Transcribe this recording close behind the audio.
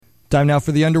Time now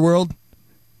for the Underworld.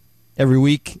 Every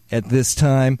week at this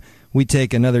time, we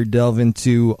take another delve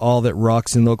into all that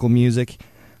rocks in local music.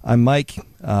 I'm Mike.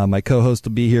 My co-host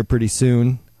will be here pretty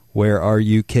soon. Where are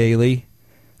you, Kaylee?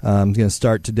 I'm going to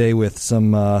start today with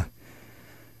some of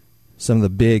the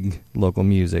big local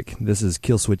music. This is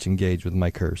Killswitch Engage with My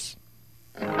Curse.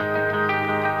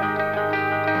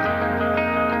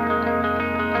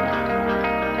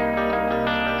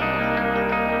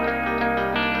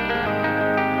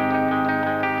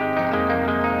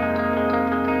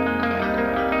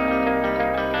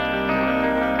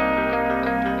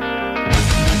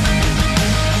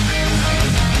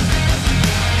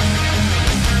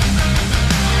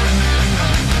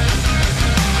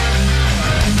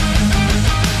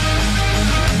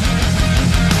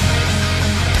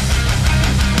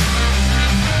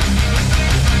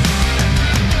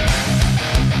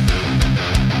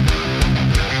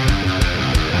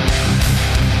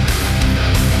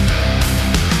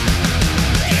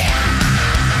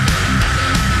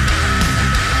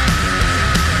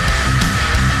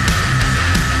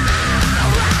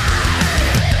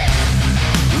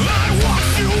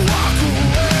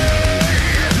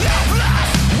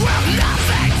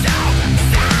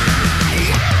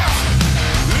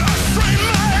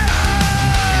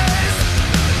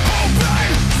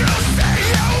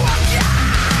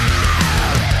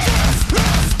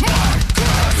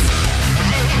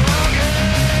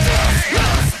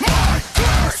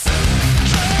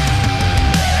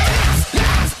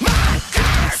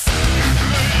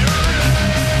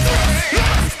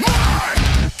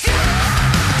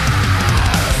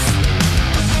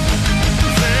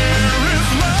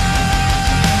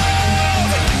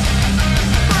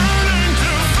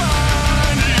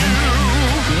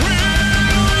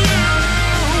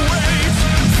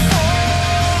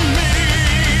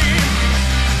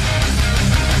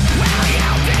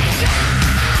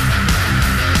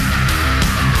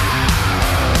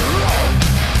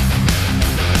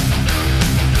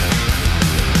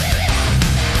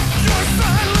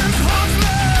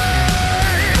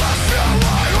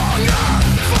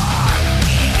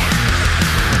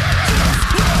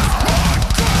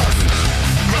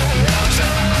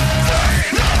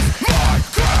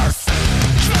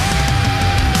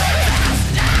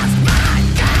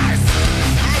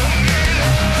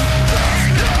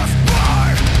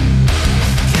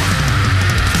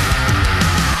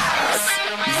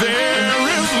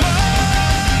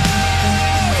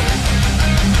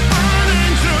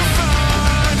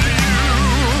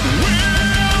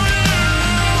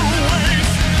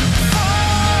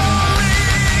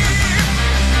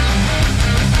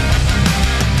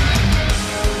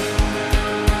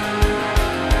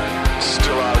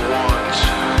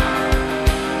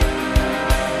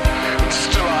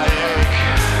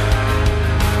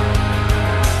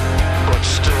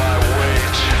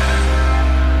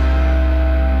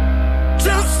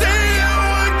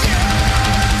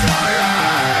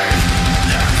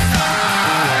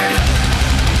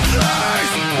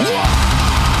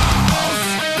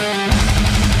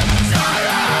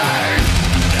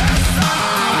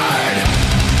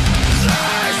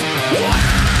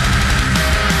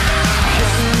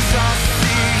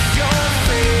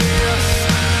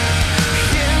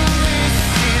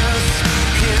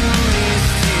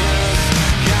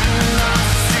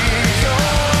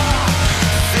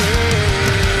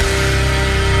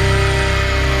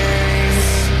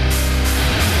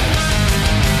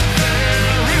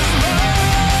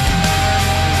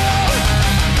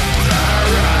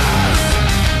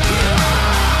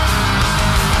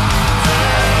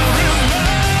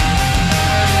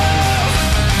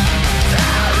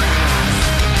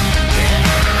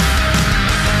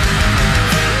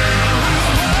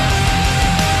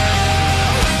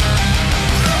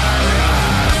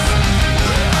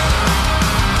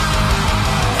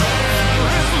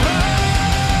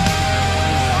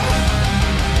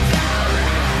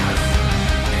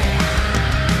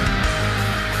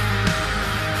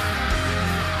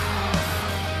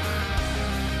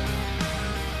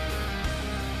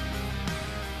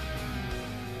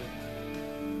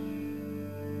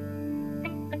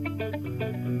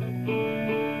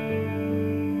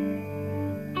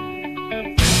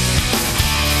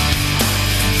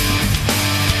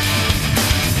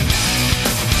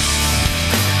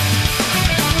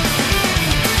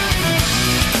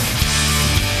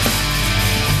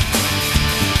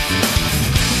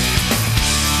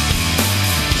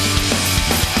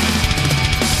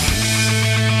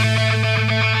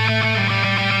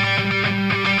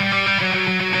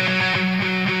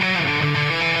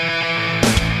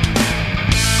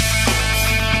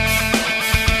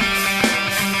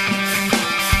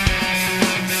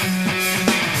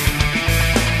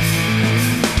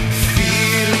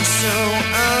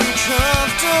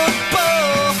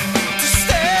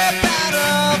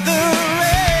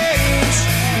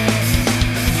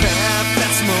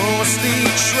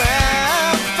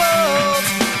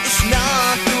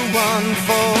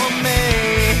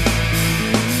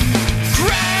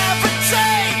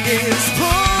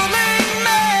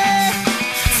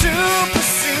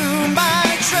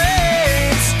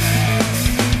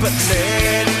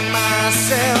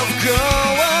 go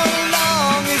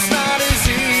along. It's not as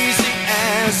easy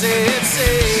as it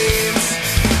seems.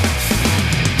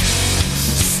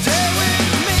 Stay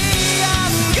with me,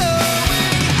 I'm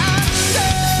going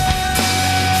under.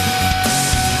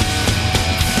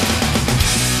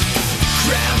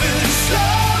 Gravity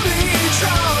slowly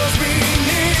draws me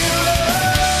nearer.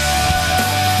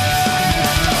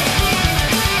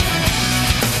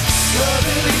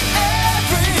 Suddenly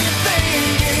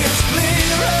everything is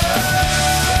clearer.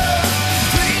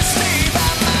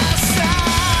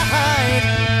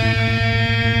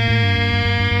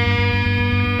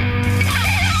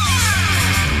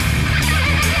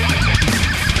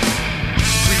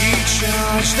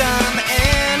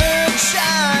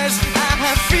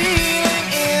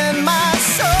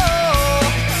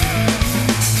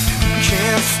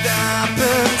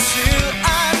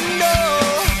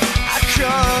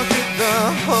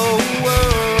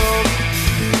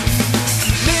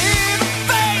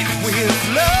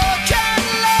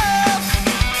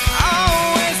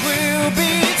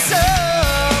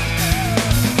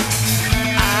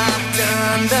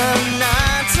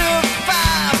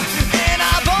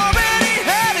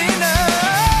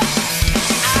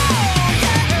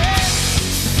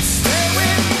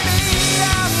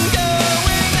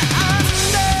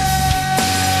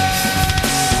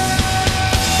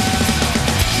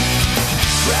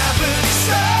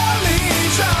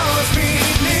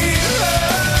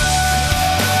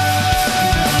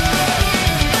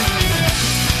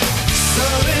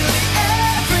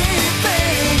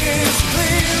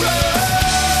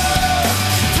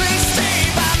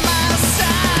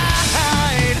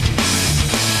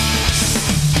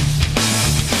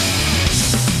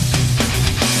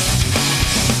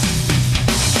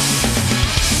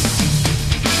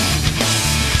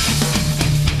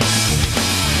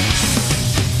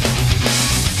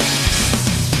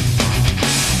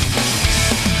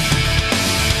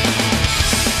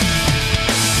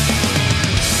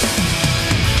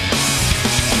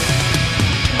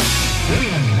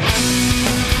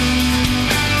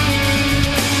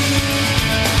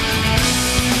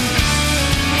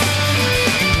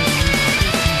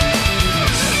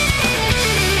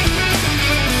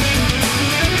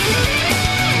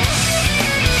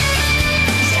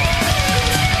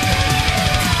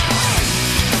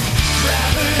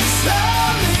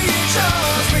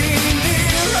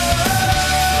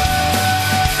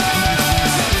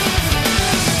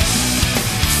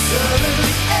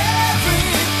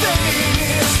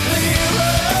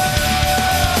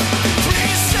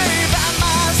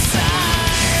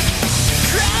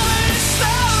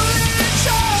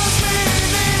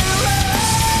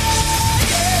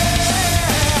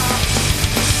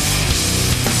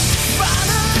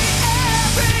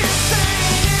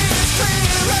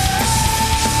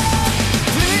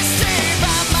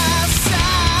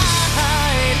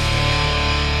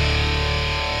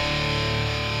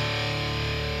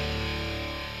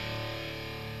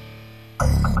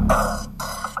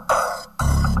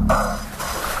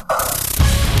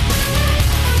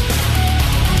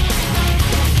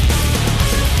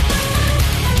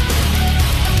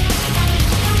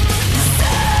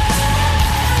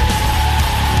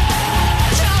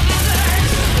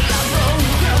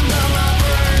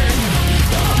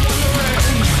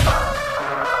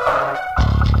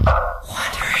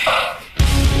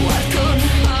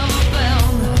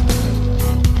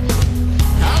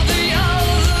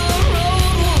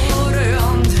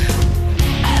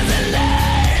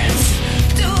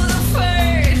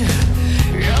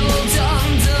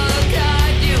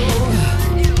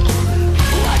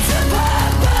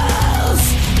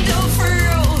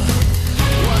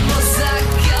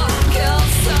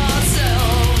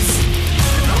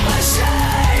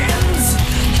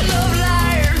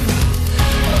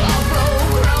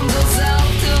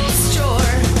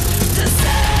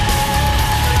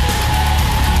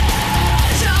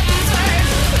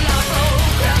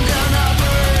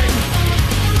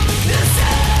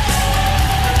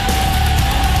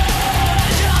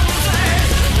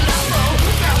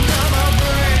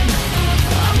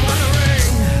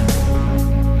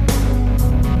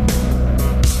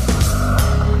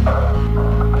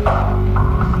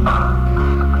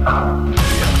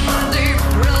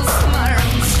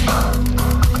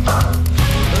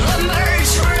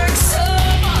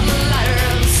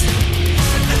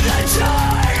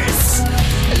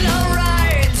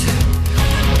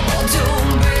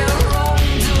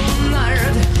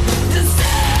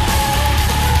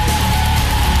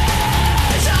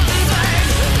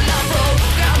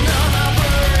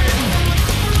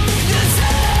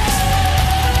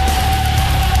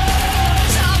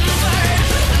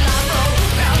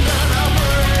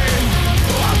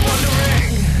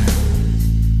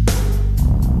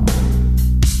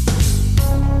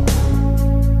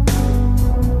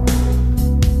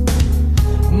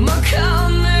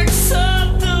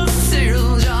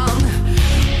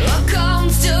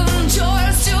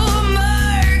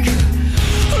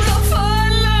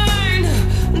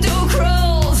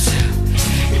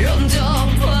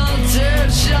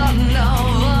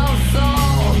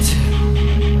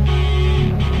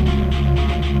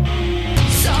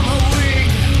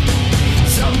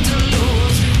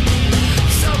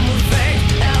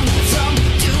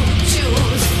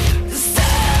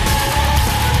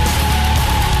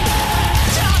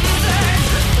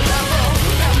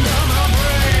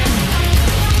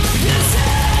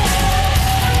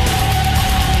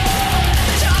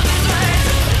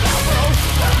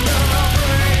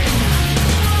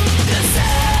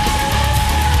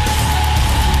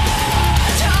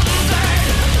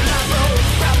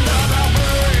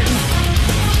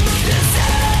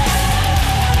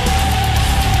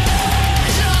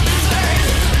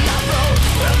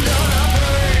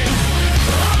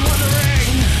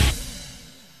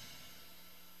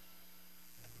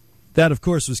 That, of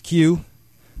course, was Q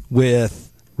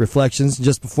with Reflections.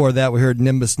 Just before that, we heard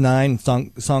Nimbus 9,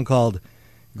 song called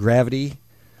Gravity.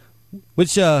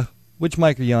 Which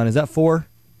mic are you on? Is that 4?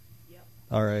 Yep.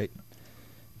 All right.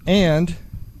 And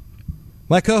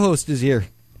my co-host is here.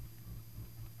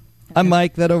 I'm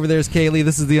Mike. That over there is Kaylee.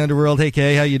 This is the Underworld. Hey,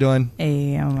 Kay, how you doing?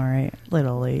 Hey, I'm all right.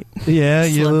 Little late. Yeah,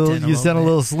 Slept in you sound a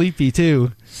little sleepy,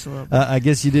 too. Just a little bit. I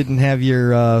guess you didn't have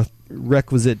your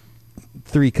requisite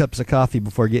 3 cups of coffee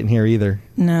before getting here either.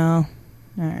 No,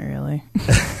 not really.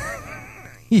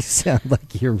 You sound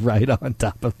like you're right on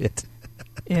top of it.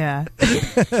 Yeah.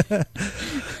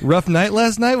 Rough night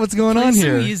last night? What's going Play on some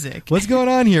here? music. What's going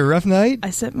on here? Rough night? I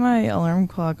set my alarm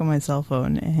clock on my cell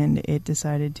phone, and it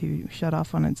decided to shut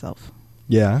off on itself.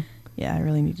 Yeah. Yeah, I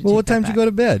really need to. Well, what time did you go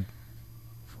to bed?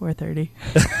 4:30.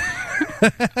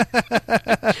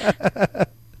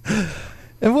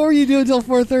 And what were you doing until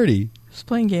 4:30? Just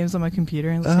playing games on my computer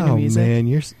and listening to Oh music.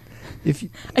 man,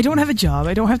 I don't have a job.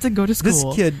 I don't have to go to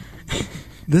school.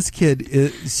 This kid,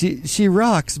 she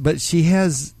rocks, but she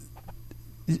has.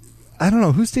 I don't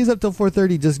know who stays up till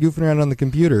 4:30 just goofing around on the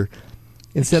computer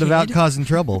instead of out causing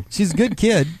trouble. She's a good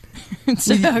kid.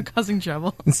 Instead of causing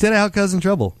trouble. Instead of out causing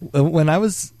trouble. When I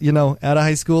was, out of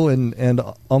high school and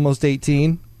almost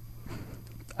 18,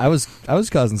 I was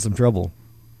causing some trouble.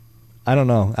 I don't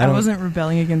know. I wasn't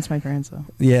rebelling against my parents though.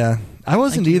 Yeah, I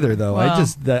wasn't Like either though. well.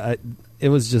 It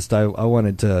was just I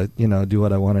wanted to do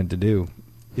what I wanted to do.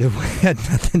 It had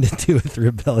nothing to do with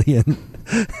rebellion.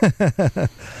 I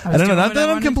don't know. Not that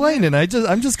I'm complaining.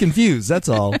 I'm just confused. That's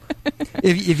all.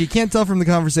 If you can't tell from the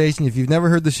conversation, if you've never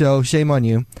heard the show, shame on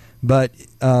you. But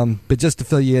just to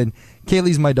fill you in,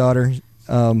 Kaylee's my daughter,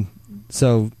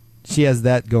 so she has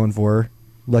that going for her.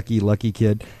 Lucky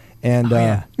kid. And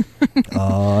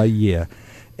oh yeah,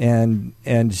 and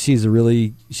she's a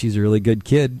really good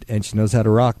kid, and she knows how to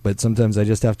rock. But sometimes I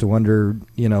just have to wonder,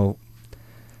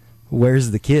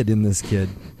 where's the kid in this kid?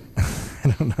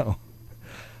 I don't know.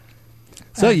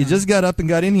 So you just got up and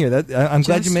got in here. I'm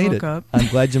glad you made it. Up. I'm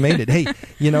glad you made it. Hey,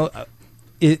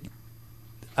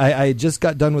 I just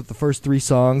got done with the first 3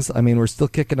 songs. I mean, we're still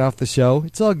kicking off the show.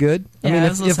 It's all good. Yeah, I mean, I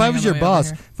if was I was your listening on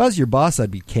the way boss,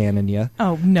 I'd be canning you.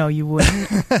 Oh no, you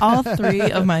wouldn't. All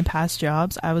 3 of my past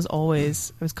jobs, I was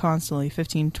constantly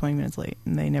 15, 20 minutes late,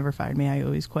 and they never fired me. I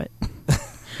always quit.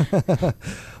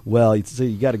 Well, so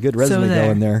you got a good resume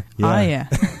going there. Yeah. Oh yeah.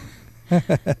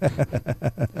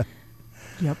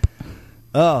 Yep.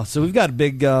 Oh, so we've got a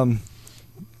big show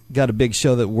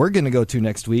that we're going to go to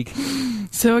next week.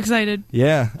 So excited.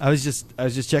 Yeah, I was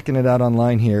just checking it out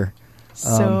online here.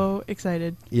 So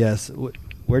excited. Yes.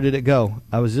 Where did it go?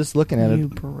 I was just looking at it. You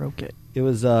broke it. It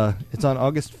was it's on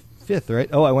August 5th, right?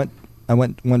 Oh, I went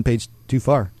one page too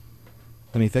far.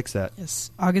 Let me fix that. Yes,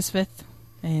 August 5th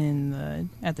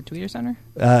at the Tweeter Center.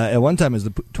 At one time it was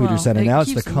the Tweeter Center. Now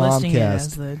it's the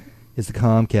Comcast. It's the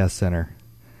Comcast Center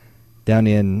down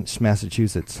in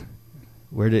Massachusetts.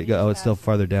 Where did it go? Oh, it's still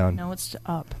farther down. No, it's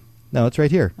up. No, it's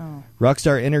right here. Oh.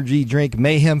 Rockstar Energy Drink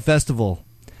Mayhem Festival.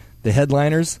 The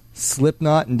headliners,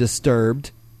 Slipknot and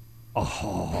Disturbed.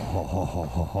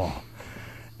 Oh.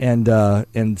 And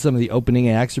some of the opening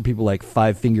acts are people like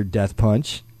Five Finger Death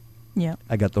Punch. Yep.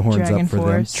 I got the horns Dragon up for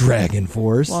Force. them. Dragon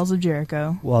Force. Walls of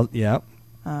Jericho. Well, yeah.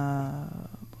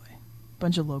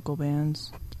 Bunch of local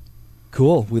bands.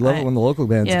 Cool. We love it when the local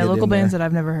bands get local in bands there. that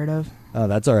I've never heard of. Oh,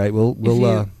 that's all right. We'll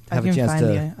have a chance to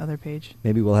the other page.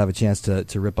 Maybe we'll have a chance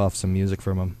to rip off some music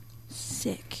from them.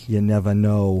 Sick. You never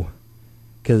know,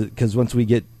 because once we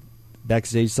get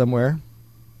backstage somewhere,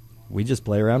 we just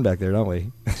play around back there, don't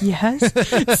we? Yes.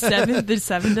 The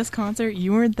Seven Dust concert.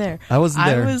 You weren't there. I wasn't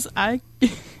there.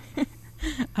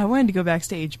 I wanted to go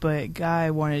backstage, but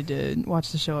Guy wanted to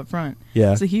watch the show up front.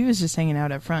 Yeah. So he was just hanging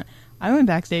out up front. I went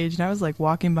backstage and I was like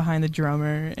walking behind the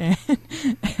drummer, and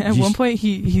at one point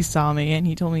he saw me and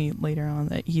he told me later on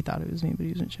that he thought it was me, but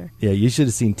he wasn't sure. Yeah, you should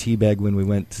have seen Teabag when we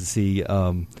went to see.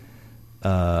 Who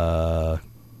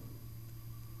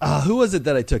was it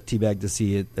that I took Teabag to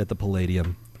see at the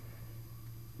Palladium?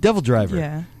 Devil Driver.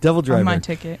 Yeah. Devil Driver. On my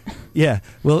ticket. Yeah.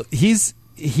 Well, he's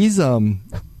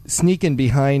sneaking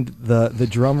behind the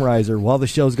drum riser while the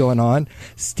show's going on,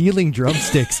 stealing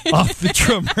drumsticks off the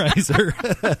drum riser.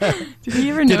 Did he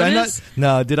ever notice?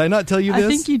 Did I not tell you this? I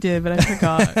think you did, but I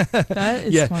forgot. That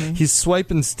is funny. He's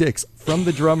swiping sticks from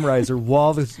the drum riser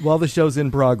while the show's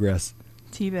in progress.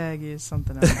 Teabag is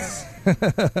something else.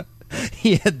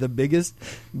 He had the biggest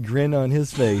grin on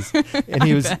his face, and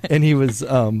he was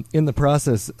in the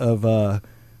process of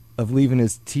leaving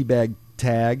his Teabag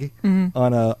tag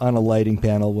on a lighting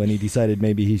panel when he decided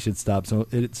maybe he should stop. So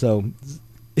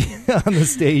on the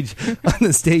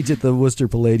stage at the Worcester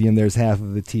Palladium. There's half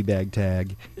of the teabag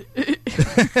tag.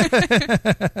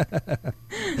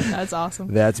 That's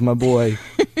awesome. That's my boy.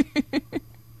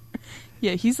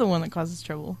 Yeah, he's the one that causes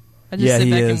trouble. I just sit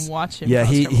back and watch him. Yeah,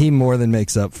 cause trouble. he more than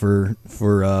makes up for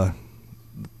the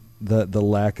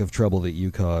lack of trouble that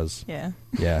you cause. Yeah.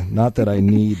 Yeah, not that I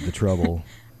need the trouble.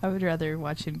 I would rather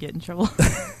watch him get in trouble.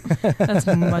 That's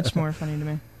much more funny to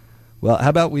me. Well, how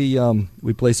about we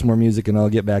play some more music, and I'll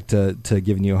get back to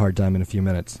giving you a hard time in a few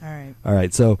minutes. All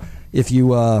right. So if you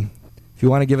want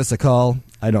to give us a call,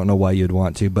 I don't know why you'd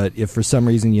want to, but if for some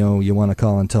reason you want to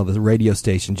call and tell the radio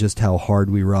station just how hard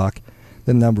we rock,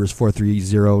 the number is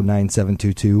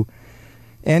 430-9722.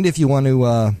 And if you want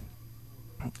to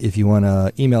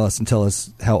email us and tell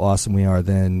us how awesome we are,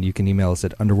 then you can email us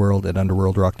at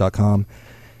underworld@underworldrock.com.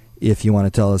 If you want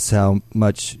to tell us how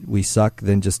much we suck,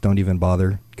 then just don't even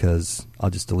bother, because I'll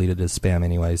just delete it as spam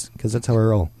anyways, because that's how I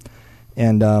roll.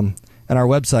 And our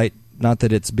website, not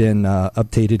that it's been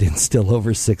updated in still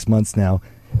over 6 months now,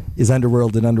 is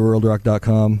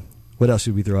underworld@underworldrock.com. What else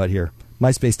should we throw out here?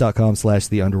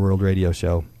 MySpace.com/The Underworld Radio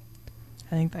Show.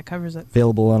 I think that covers it.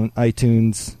 Available on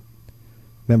iTunes.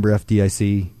 Member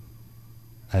FDIC.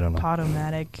 I don't know.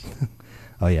 Podomatic.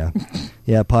 Oh, yeah.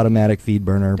 Yeah, Podomatic,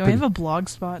 FeedBurner. Do we have a blog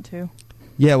spot, too?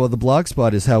 Yeah, well, the blog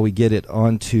spot is how we get it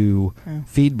onto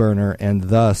FeedBurner and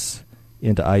thus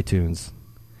into iTunes.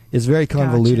 It's very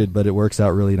convoluted, but it works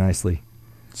out really nicely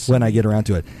when I get around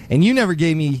to it. And you never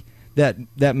gave me that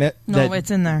No, it's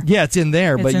in there. Yeah, it's in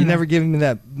there, It's but in you there. never gave me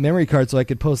that memory card so I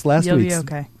could post last You'll week's. be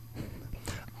okay.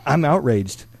 I'm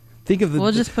outraged. Think of the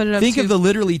We'll just put it up Think to- of the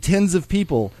literally tens of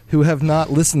people who have not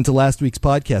listened to last week's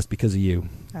podcast because of you.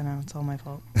 I know, it's all my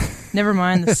fault. Never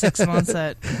mind the 6 months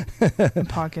that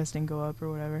podcast didn't go up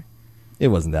or whatever. It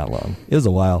wasn't that long. It was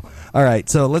a while. All right,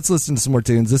 so let's listen to some more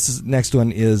tunes. Next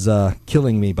one is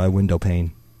Killing Me by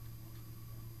Windowpane.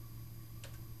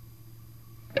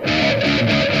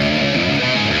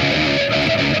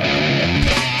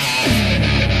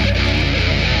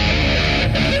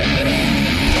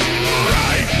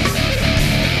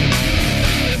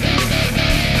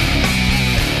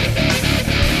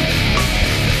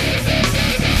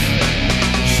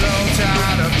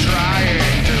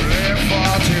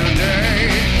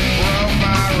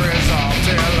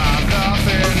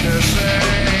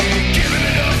 Giving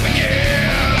it up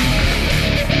again.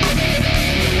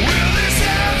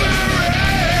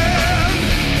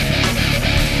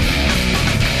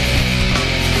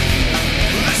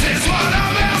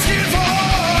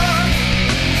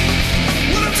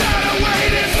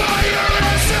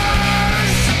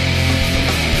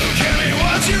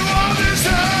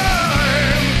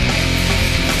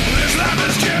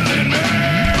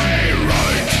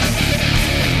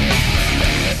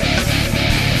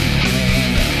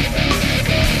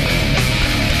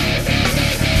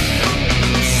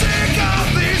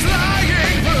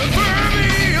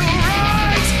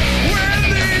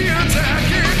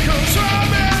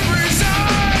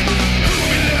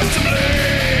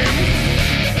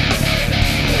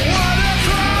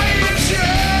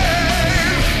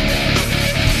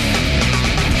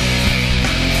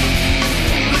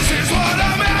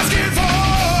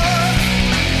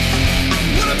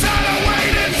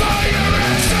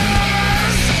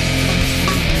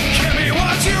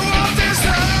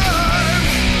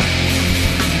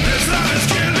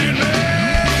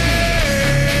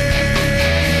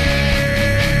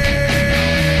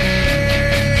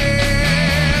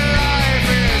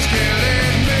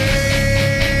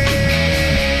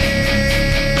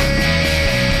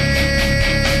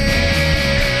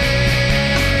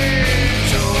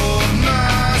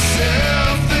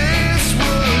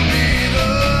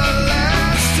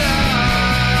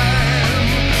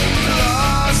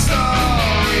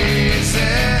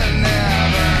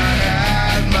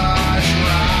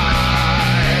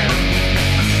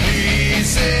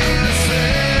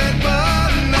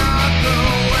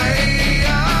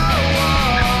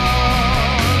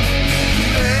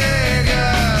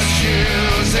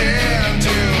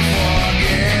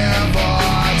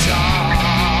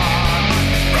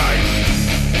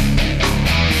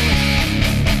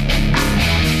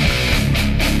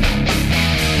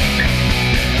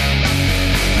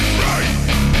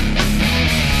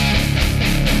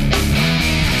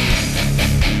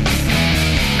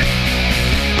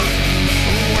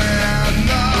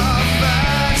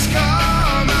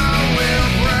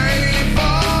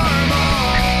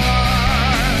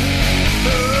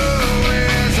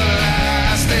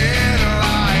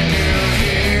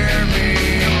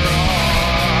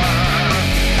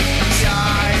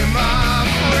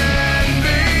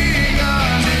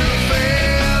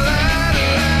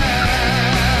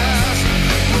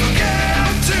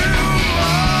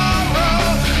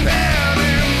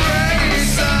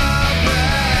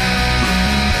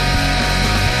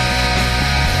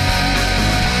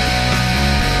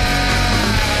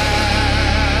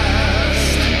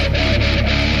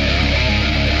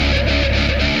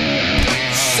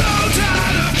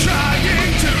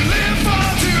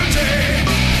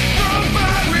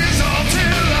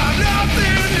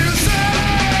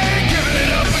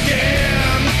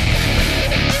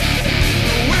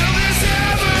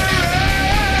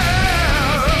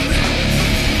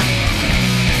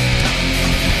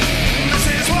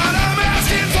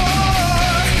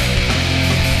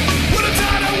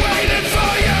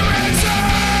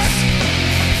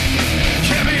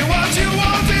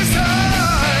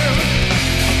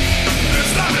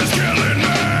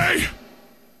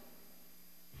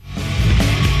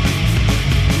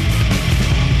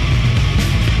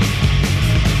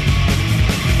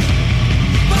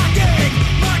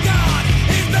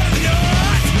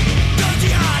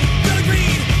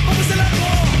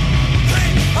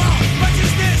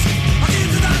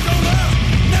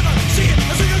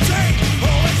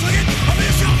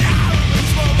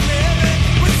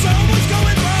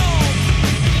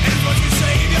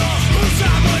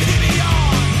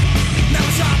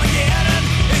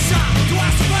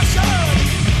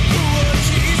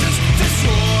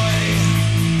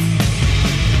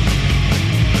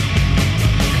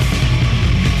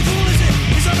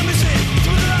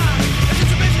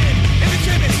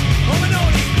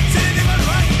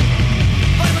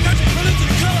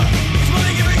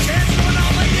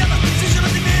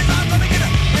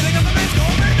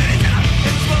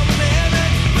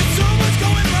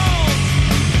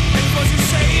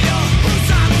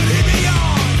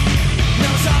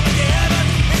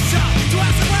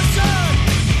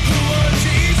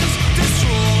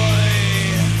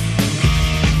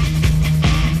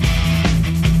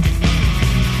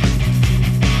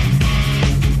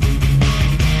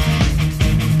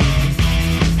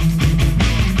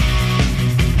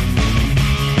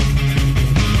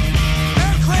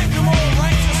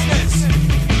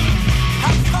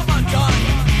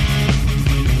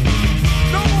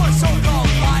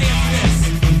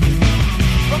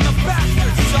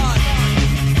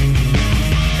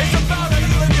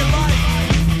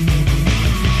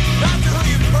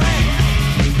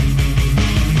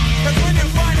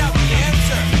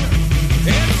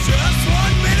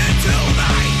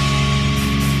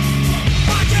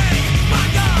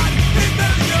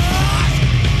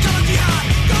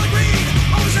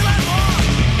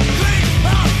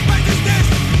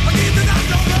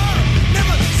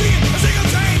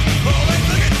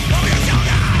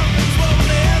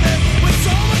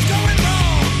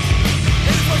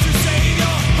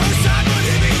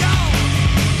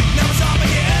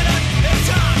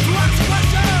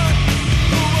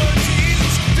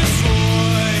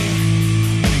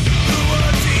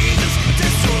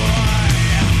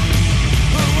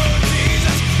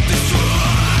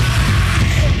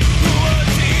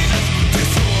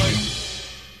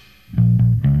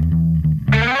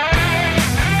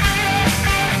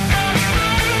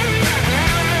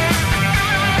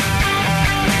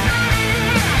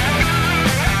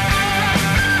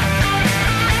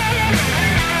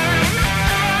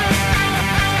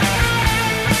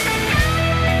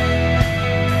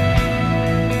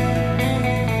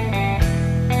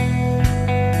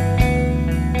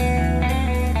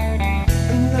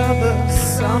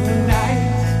 summer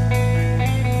night,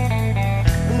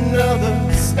 another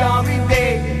starry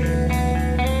day,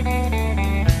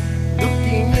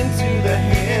 looking into the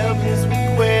heavens with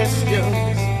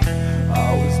questions,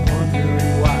 always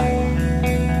wondering why,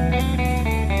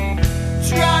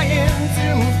 trying to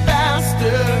move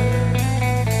faster,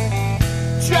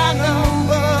 trying to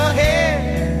move ahead,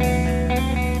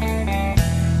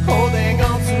 holding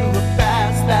on to a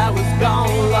past that was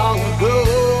gone long ago.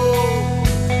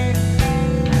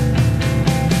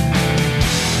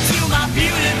 To my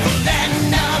beautiful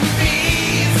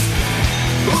enemies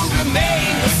who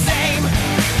remain the same,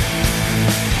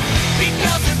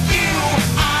 because of you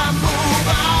I move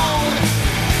on,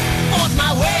 forge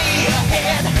my way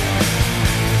ahead.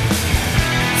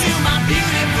 To my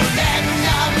beautiful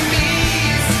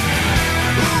enemies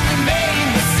who remain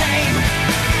the same,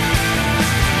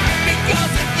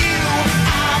 because of you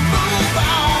I move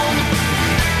on,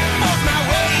 forge my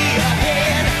way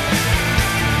ahead.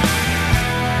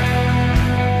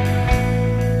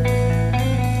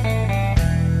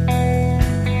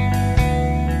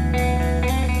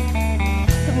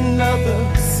 Another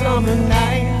summer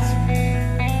night,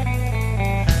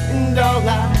 and all I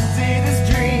did is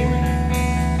dream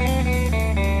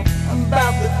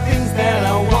about the things that I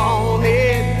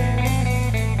wanted,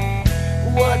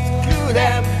 what could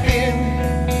have been.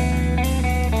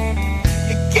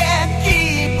 You can't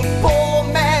keep a poor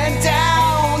man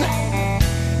down,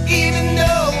 even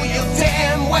though you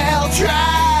damn well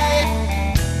tried.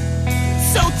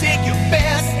 So take your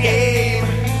best aim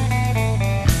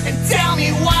and tell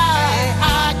me why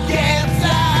I can't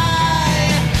fly.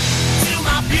 To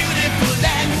my beautiful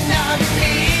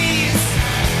enemies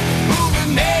who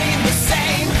remain the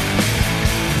same,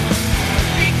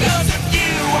 because of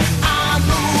you I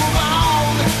move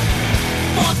on,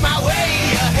 forge my way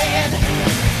ahead.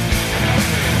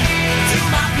 To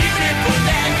my beautiful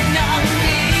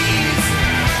enemies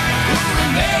who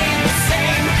remain the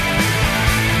same,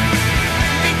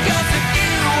 because of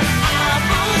you I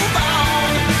move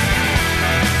on,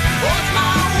 forge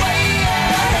my way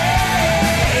ahead.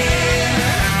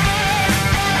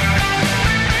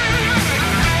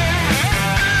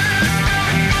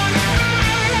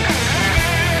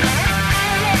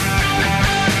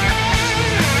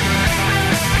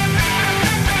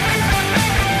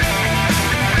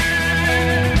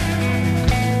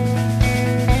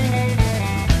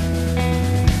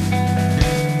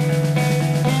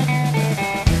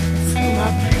 To my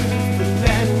beautiful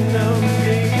enemies,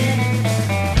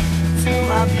 to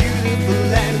my beautiful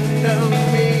enemies,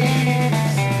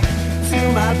 to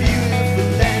my beautiful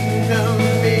enemies,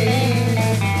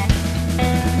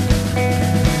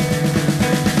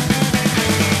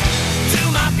 to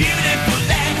my beautiful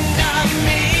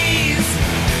enemies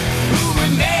who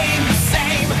remain the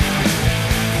same,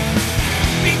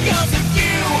 because of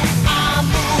you I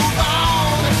move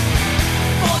on,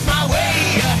 forge my way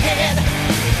ahead.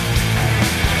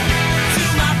 To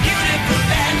my beautiful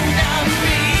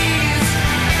enemies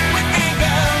with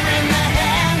anger in their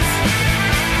hands,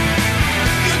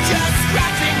 you're just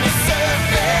scratching the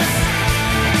surface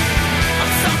of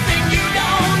something you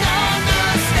don't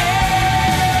understand.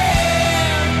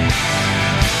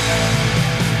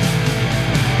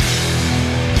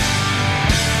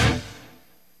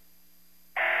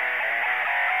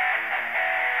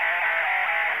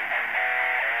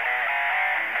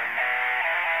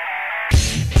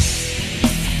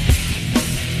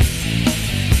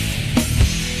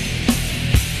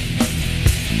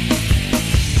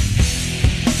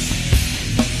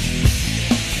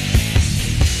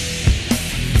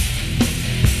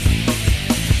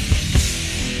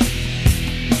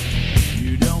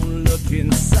 You don't look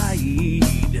inside,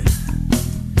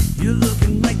 you're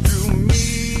looking right through me.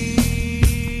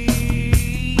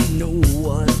 Know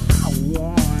what I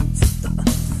want,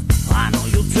 I know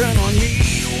you'll turn on me.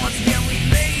 Once again we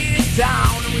lay it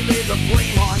down and we lay the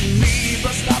blame on me.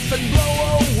 But stop and blow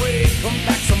away, come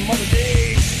back some other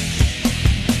day.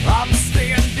 I'm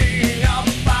standing up,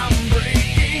 I'm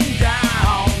breaking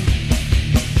down,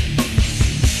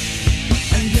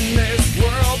 and in this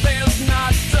world there's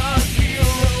not a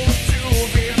hero to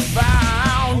be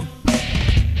found.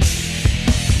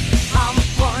 I'm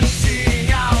punching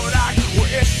out, I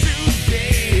quit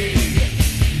today.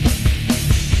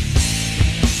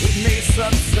 It may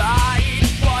subside,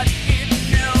 but it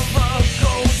never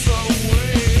goes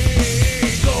away.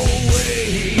 Go away.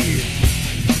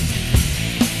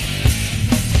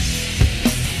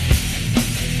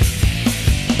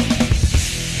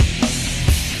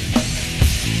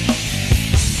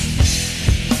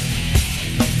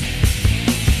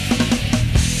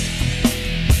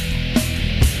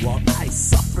 While I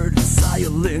suffered in silence,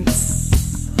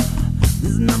 violence.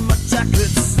 There's not much I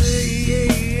could say.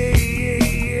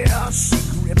 She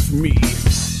gripped me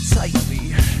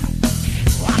tightly,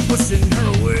 I'm pushing her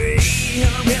away.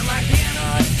 Her head like an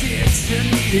addiction,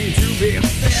 needing to be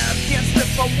fed. Can't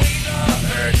strip away the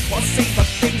hurt or say the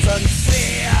things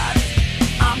unsaid.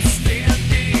 I'm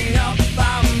standing up,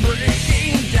 I'm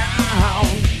breaking down.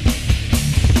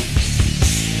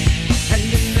 And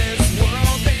in this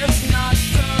world there's not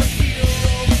a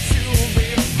hero to be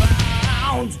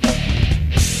found.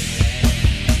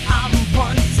 I'm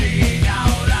punching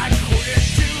out, I quit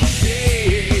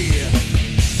today.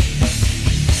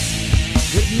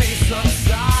 It may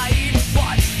subside,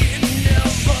 but it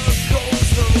never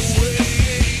goes away.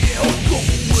 Oh, go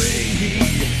away.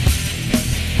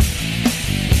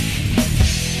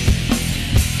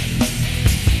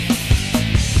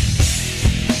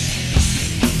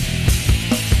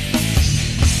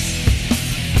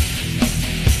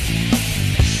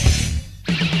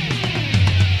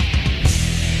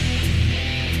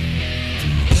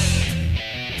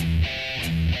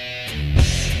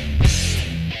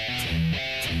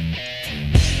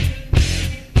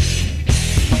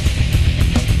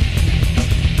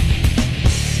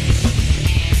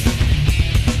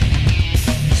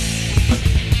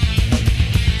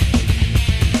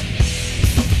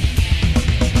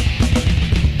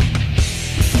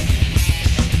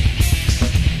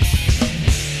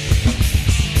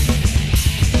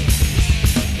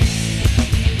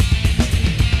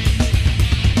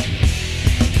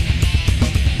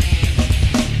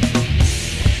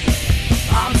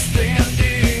 I'm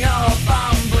standing up,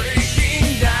 I'm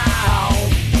breaking down.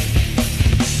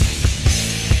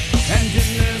 And in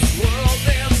this world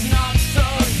there's not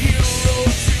a hero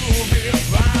to be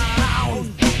found.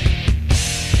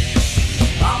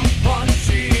 I'm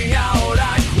punching out,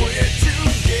 I quit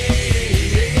today.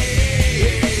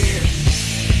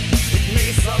 It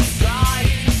may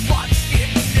subside, but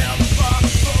it never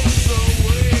goes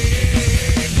away.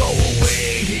 Go away.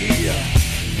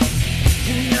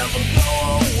 You never go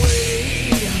away.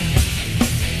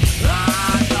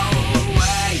 Go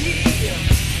away.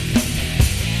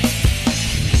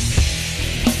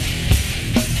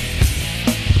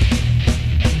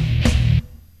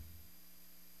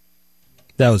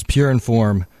 That was Pure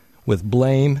Inform with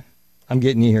Blame. I'm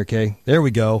getting you here, Kay. There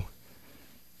we go.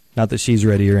 Not that she's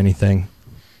ready or anything.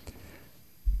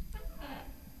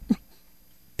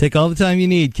 Take all the time you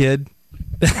need, kid.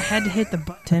 I had to hit the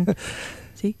button.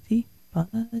 See,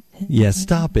 button. Yeah,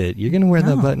 stop it. You're going to wear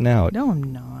that No. button out. No, I'm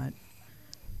not.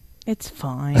 It's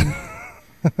fine.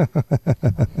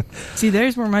 See,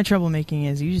 there's where my troublemaking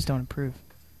is. You just don't approve.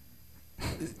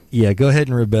 Yeah, go ahead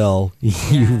and rebel. You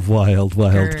Yeah. wild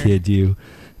Grr. kid, you.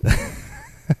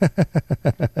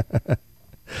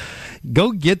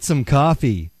 Go get some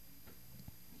coffee.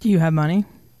 Do you have money?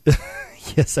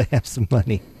 Yes, I have some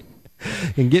money.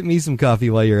 And get me some coffee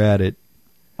while you're at it.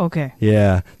 Okay.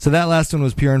 Yeah. So that last one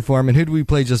was Pure Inform. And who did we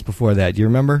play just before that? Do you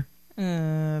remember?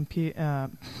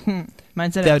 Mindset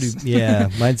That X. would- yeah,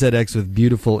 Mindset X with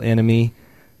Beautiful Enemy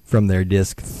from their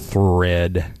disc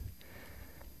Thread.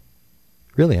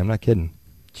 Really, I'm not kidding.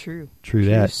 True. True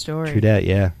that. story. True that.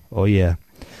 Yeah. Oh yeah.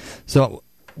 So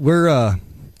we're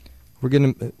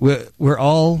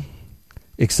all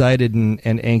excited and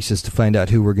anxious to find out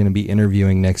who we're going to be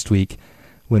interviewing next week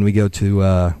when we go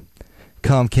to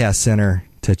Comcast Center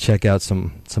to check out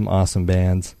some awesome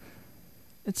bands.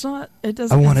 It's not. It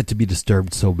doesn't. I want it to be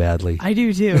Disturbed so badly. I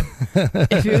do too.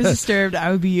 If it was Disturbed, I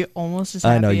would be almost as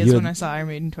I happy know, as you'd- when I saw Iron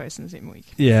Maiden twice in the same week.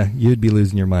 Yeah, you'd be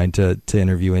losing your mind to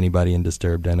interview anybody in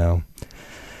Disturbed. I know.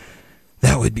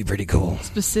 That would be pretty cool.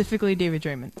 Specifically, David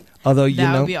Draymond. Although you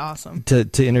That know, would be awesome.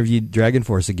 to interview Dragon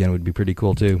Force again would be pretty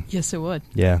cool too. Yes, it would.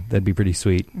 Yeah, that'd be pretty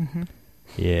sweet. Mm-hmm.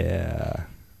 Yeah,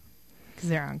 Because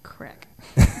they're on crack.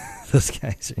 those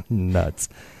guys are nuts.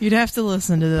 You'd have to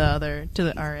listen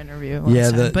to our interview. last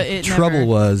Yeah, time, but the it trouble never,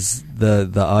 was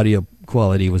the audio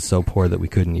quality was so poor that we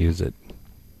couldn't use it.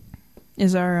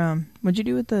 is our what'd you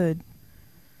do with the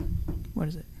what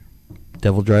is it?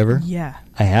 Devil Driver? Yeah,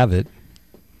 I have it.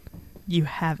 you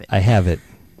have it. I have it.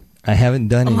 I haven't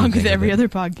done anything Along with every it. other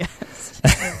podcast.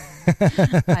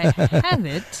 I have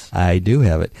it. I do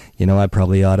have it. You know, I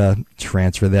probably ought to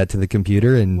transfer that to the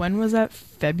computer and When was that?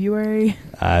 February?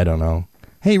 I don't know.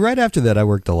 Hey, right after that, I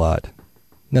worked a lot.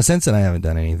 Now, since then, I haven't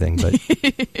done anything, but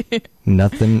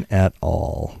nothing at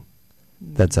all.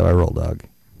 That's how I roll, dog.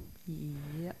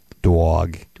 Yep.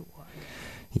 Dog.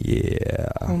 Yeah.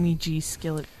 Homie G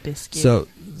Skillet Biscuit. So,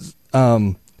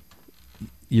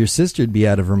 your sister'd be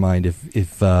out of her mind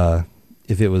if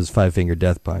it was Five Finger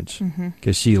Death Punch,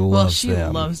 because she loves well, she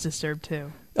them. loves Disturbed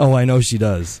too. Oh, I know she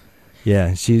does.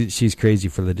 Yeah, she's crazy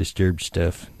for the Disturbed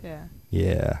stuff. Yeah.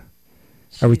 Yeah.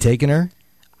 Are we taking her?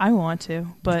 I want to,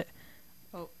 but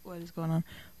what is going on?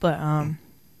 But while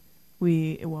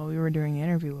we were doing the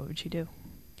interview, what would she do?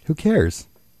 Who cares?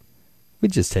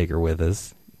 We'd just take her with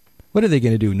us. What are they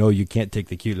going to do? No, you can't take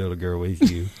the cute little girl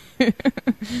with you.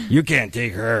 You can't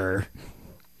take her.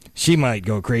 She might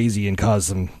go crazy and cause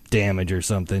some damage or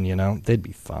something, you know? They'd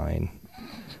be fine.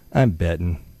 I'm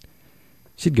betting.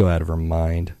 She'd go out of her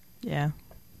mind. Yeah.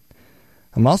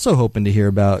 I'm also hoping to hear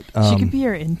about... she could be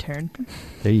your intern.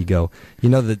 There you go. You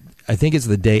know, I think it's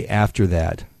the day after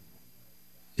that.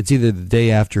 It's either the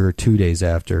day after or 2 days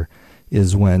after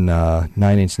is when 9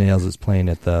 Inch Nails is playing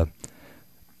at the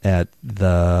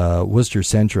Worcester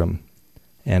Centrum,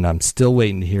 and I'm still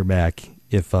waiting to hear back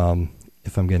if I'm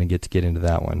going to get into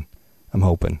that one. I'm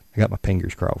hoping. I got my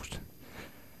fingers crossed.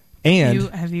 And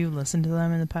have you listened to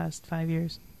them in the past 5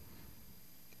 years?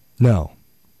 No,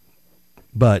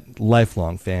 but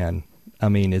lifelong fan. I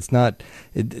mean, it's not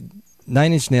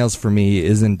 9 Inch Nails for me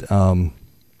isn't.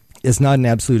 It's not an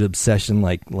absolute obsession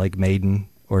like Maiden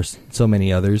or so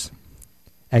many others.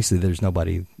 Actually, there's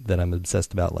nobody that I'm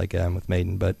obsessed about like I am with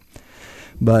Maiden, but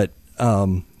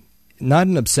not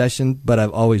an obsession. But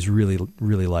I've always really,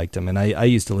 really liked them, and I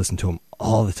used to listen to them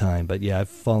all the time. But yeah, I've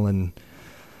fallen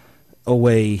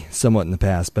away somewhat in the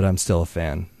past, but I'm still a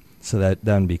fan. So that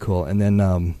would be cool. And then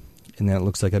it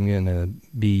looks like I'm going to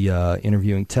be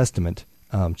interviewing Testament,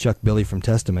 Chuck Billy from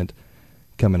Testament,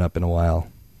 coming up in a while.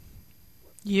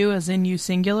 You as in you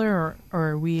singular,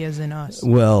 or we as in us?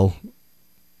 Well,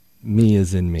 me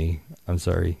as in me. I'm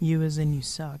sorry. You as in you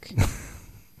suck.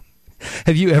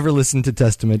 Have you ever listened to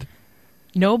Testament?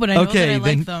 No, but I know that I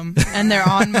like them, and they're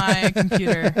on my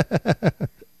computer.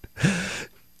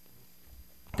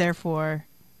 Therefore,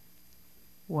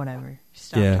 whatever.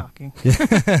 Stop talking.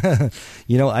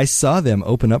 You know, I saw them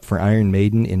open up for Iron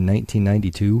Maiden in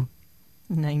 1992.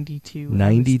 92.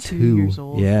 92. 2 years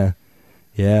old. Yeah.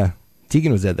 Yeah.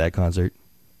 Tegan was at that concert.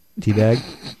 Teabag.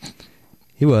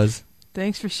 He was.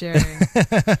 Thanks for sharing.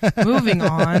 Moving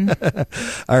on.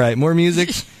 All right, more music?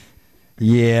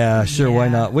 Yeah, sure, why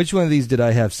not? Which one of these did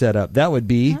I have set up? That would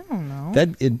be... I don't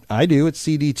know. I do. It's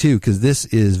CD2, because this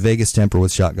is Vegas Temper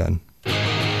with Shotgun.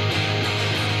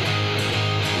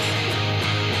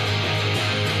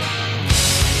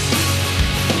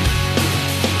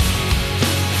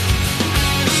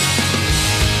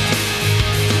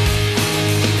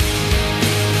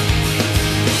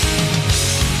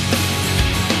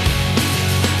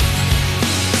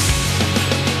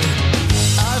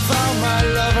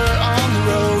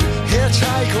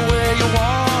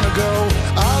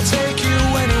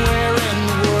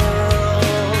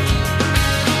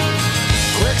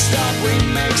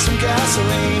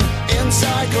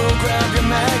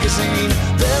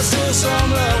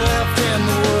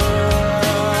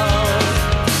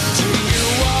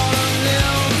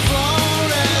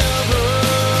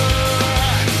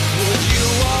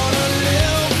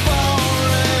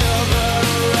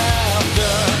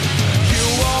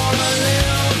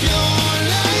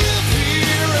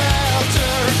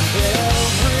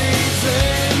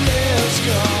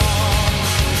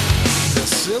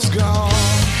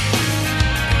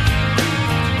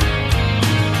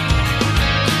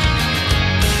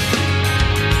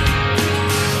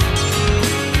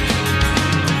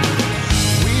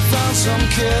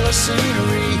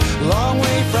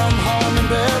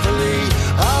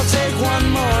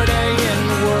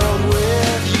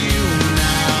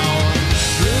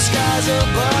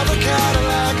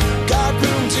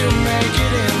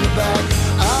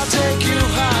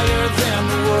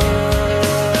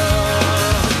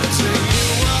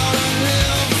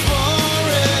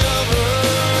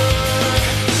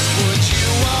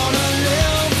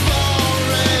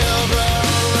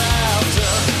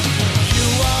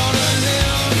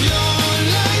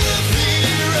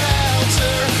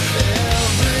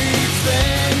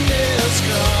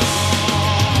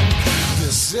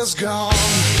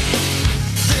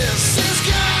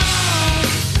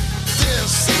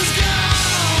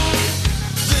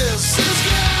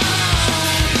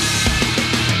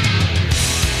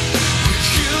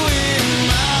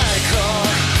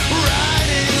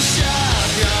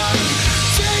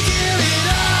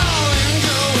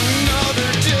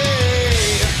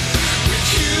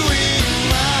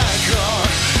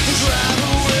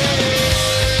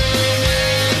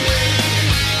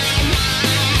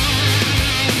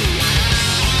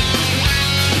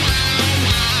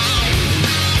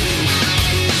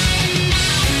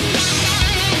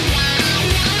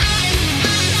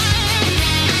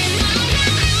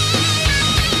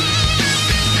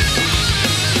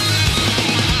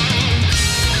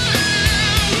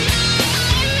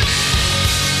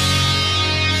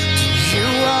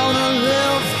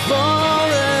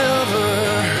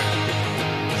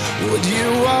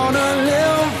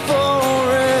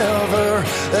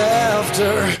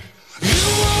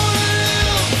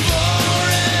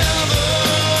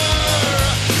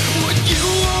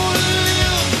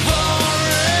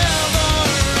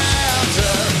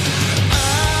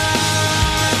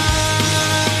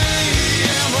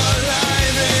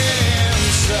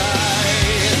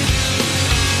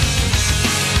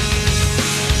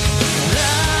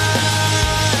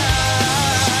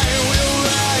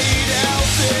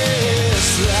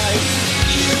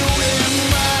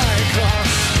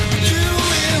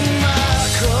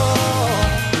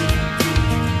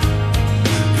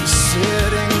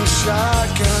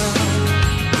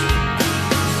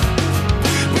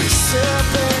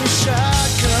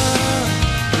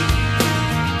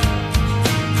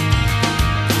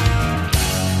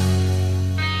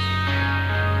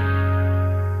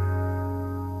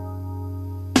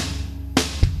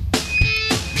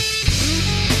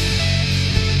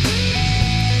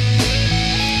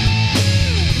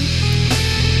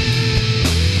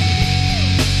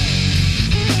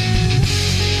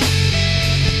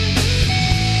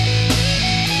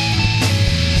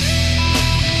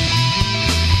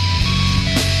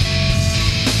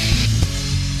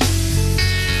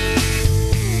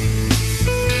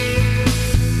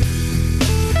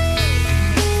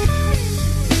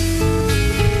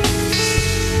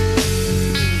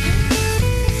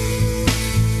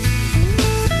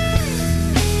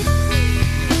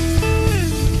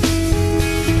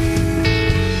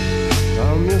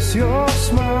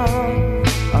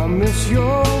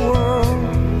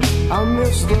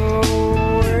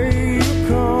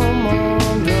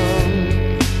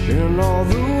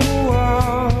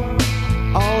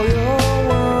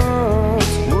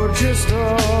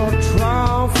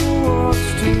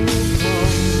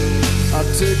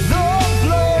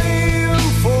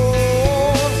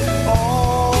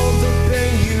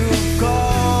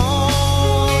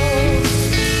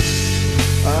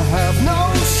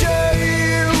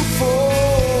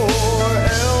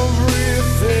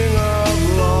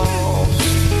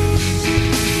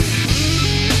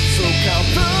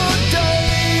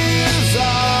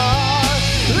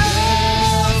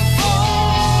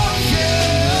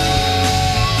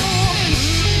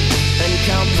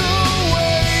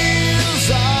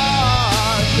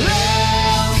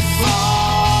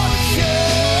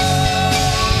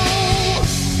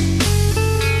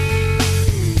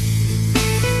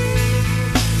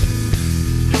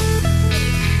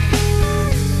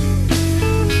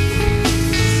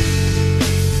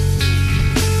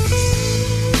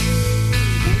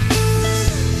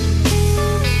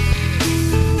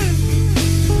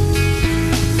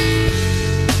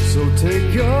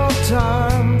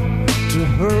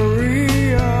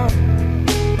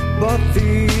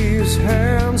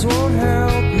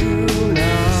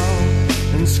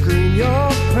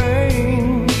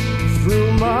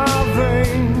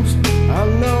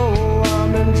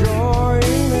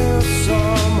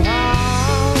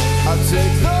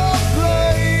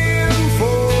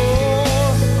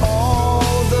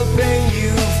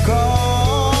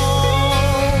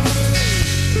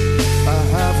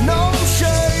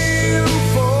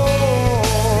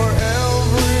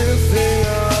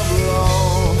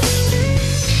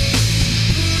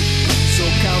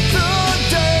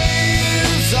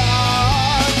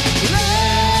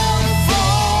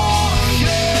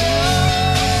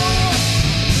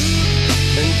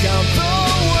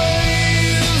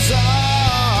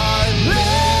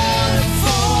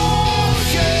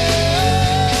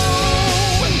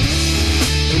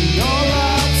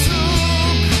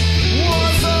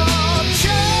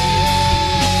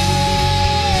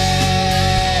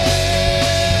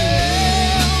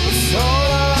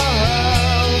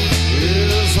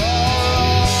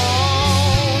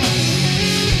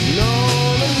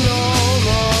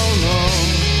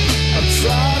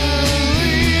 Try to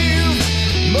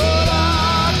leave, but I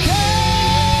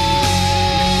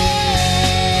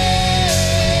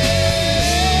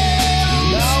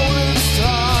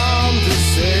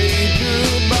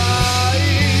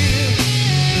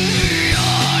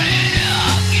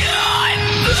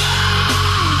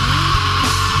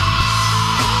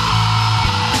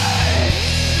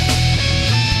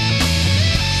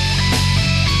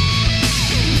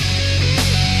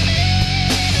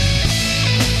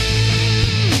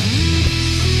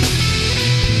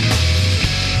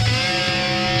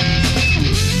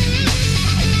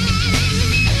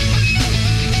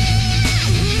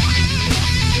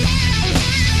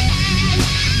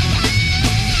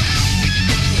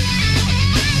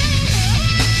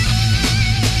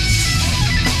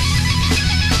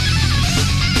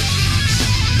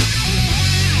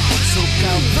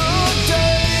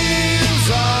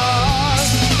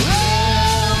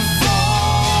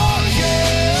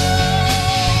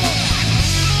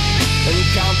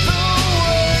count the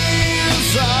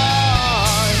ways I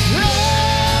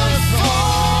have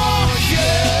for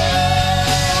you,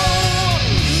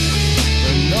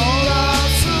 and all I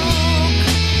took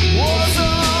was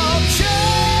a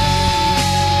chance.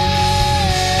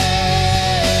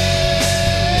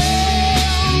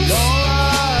 All I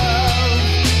have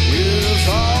is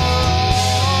all.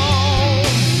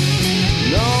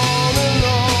 No, no,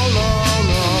 no, no,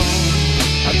 no.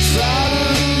 I try to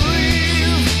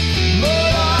leave,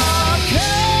 but I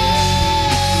can't.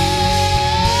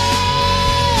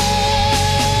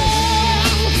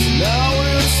 Now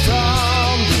it's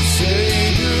time to say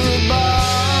goodbye.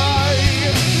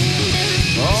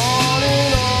 On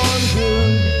and on,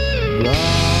 goodbye.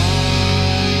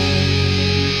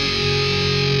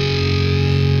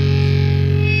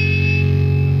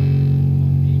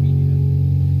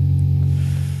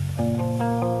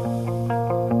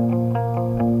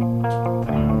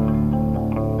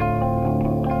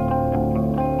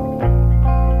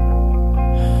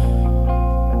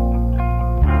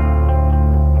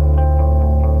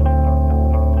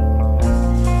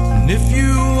 And if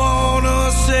you wanna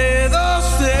say those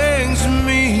things to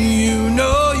me, you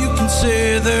know you can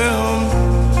say them.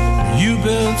 You've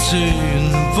been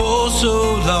saying them for so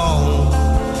long.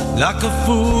 Like a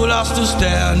fool, I still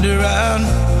stand around.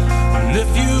 And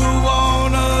if you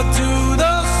wanna do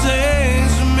those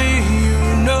things to me, you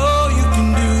know you can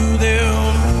do them.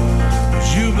 'Cause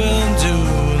you've been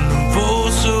doing them for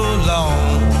so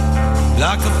long.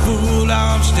 Like a fool,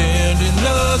 I'm standing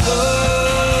alone.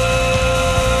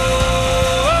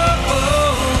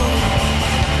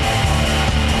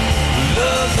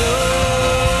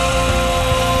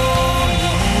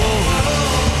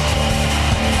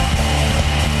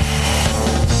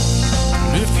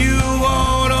 If you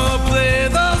wanna play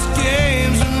those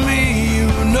games with me, you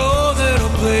know that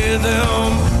I'll play them.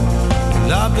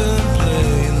 Well, I've been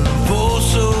playing them for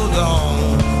so long,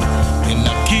 and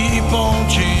I keep on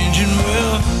changing.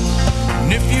 Well, and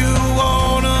if you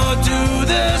wanna do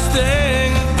this thing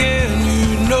again, you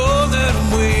know that I'm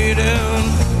waiting.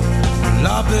 Well,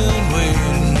 I've been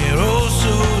waiting here oh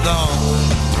so long.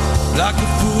 Like a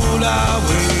fool, I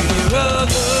waited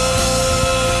alone.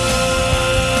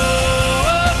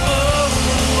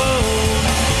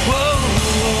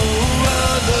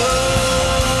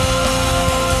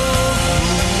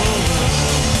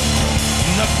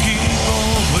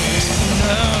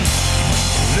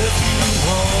 If you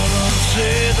wanna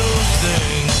say those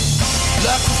things,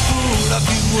 like a fool, I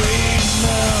keep waiting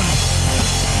on.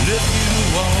 If you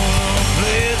wanna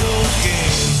play those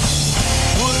games,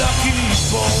 well, I keep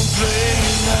on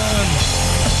playing on.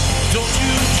 Don't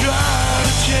you try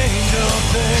to change a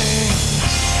thing,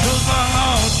 'cause my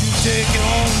heart you take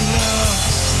on now.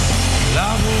 Well,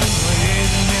 I've been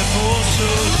waiting here for so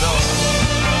long.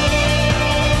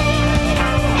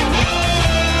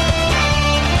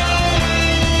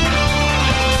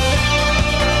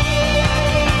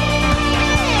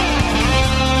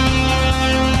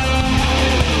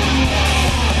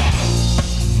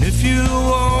 If you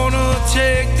wanna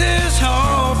take this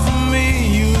heart from me,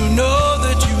 you know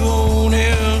that you own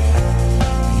it.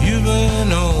 You've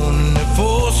been owning it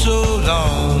for so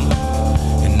long,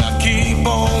 and I keep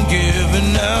on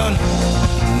giving out.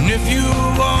 And if you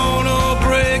wanna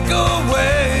break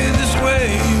away this way,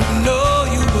 you know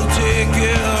you will take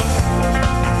it.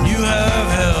 You have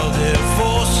held it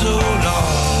for so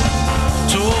long,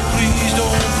 so please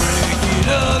don't break it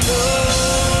alone.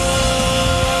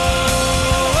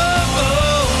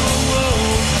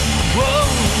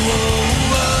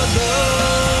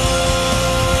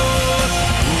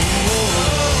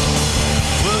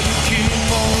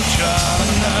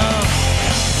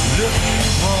 If you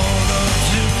wanna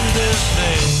do this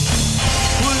thing,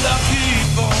 well, I'll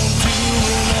keep on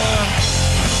doing that.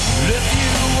 If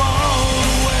you wanna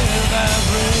wear that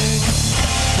ring,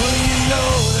 well, you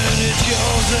know that it's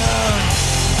yours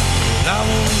and I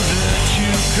won't let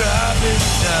you cry this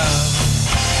time.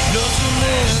 Know so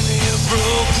many are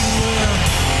broken when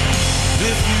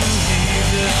if you leave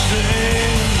this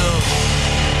thing alone.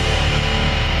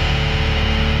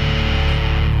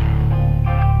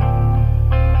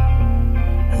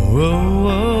 Whoa,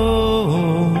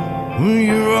 whoa,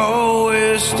 you're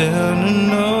always standing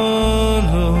alone.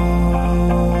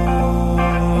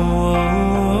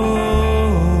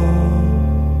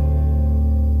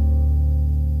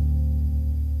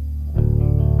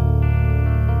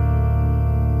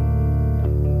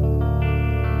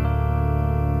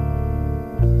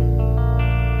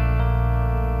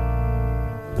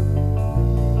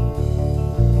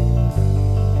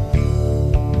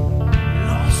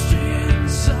 Lost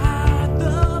inside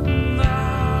the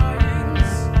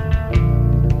mines.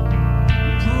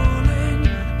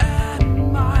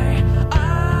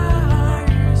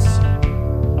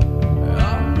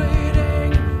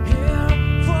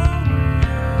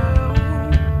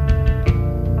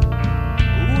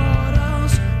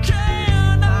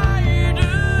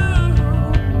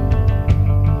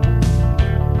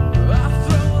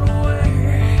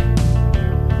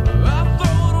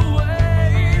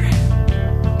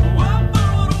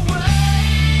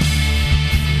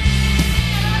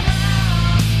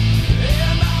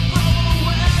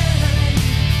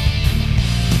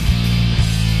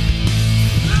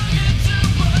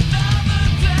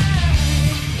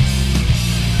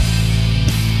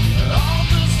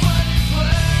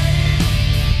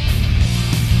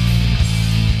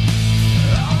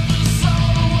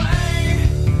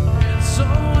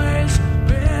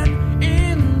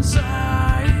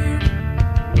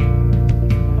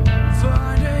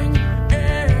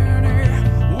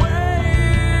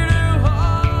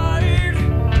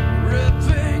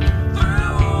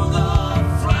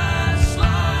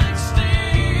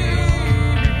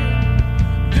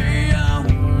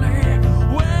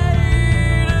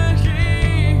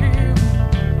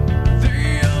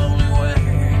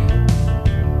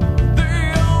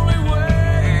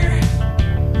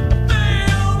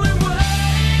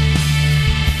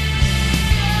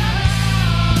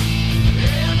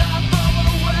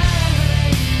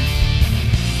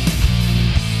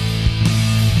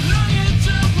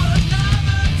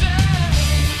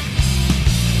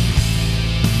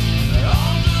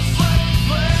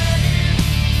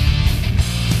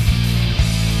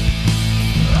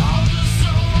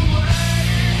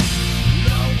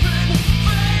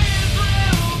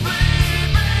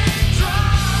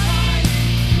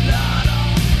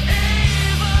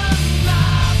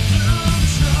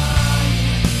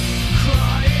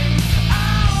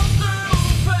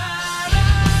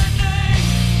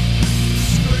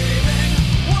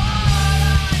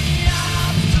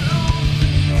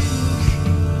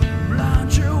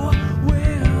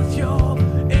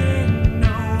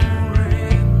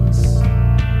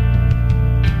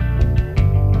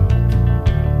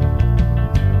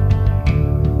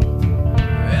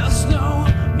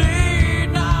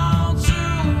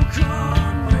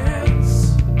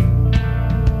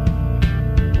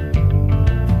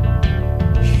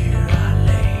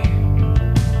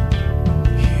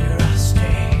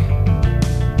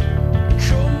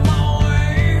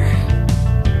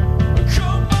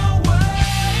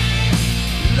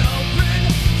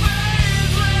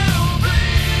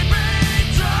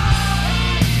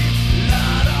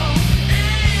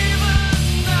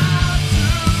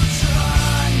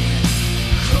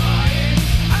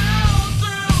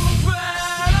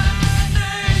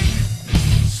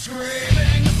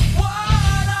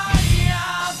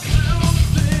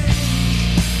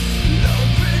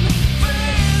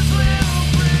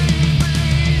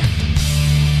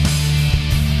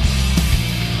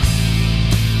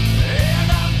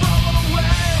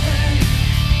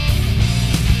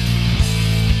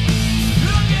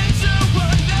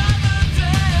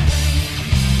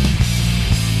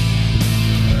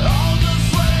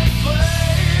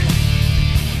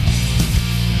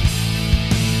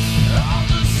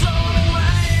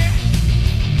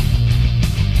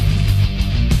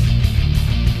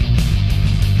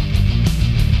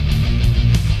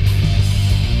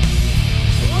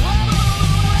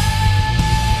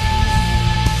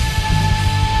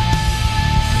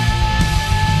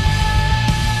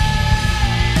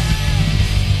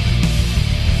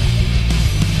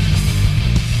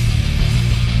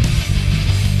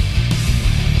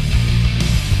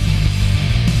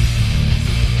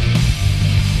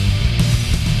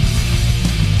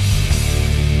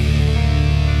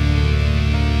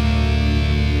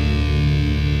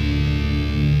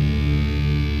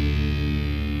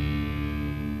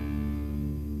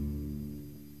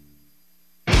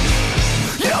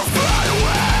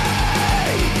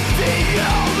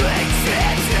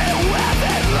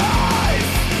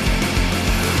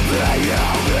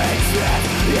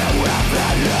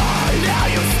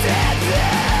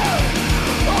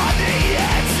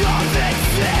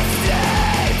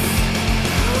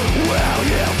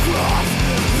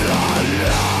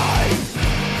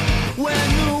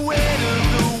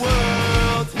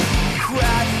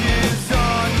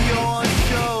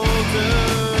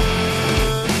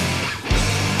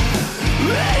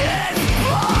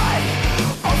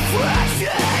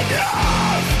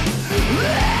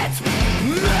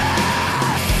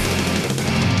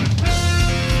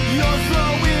 You're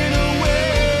throwing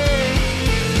away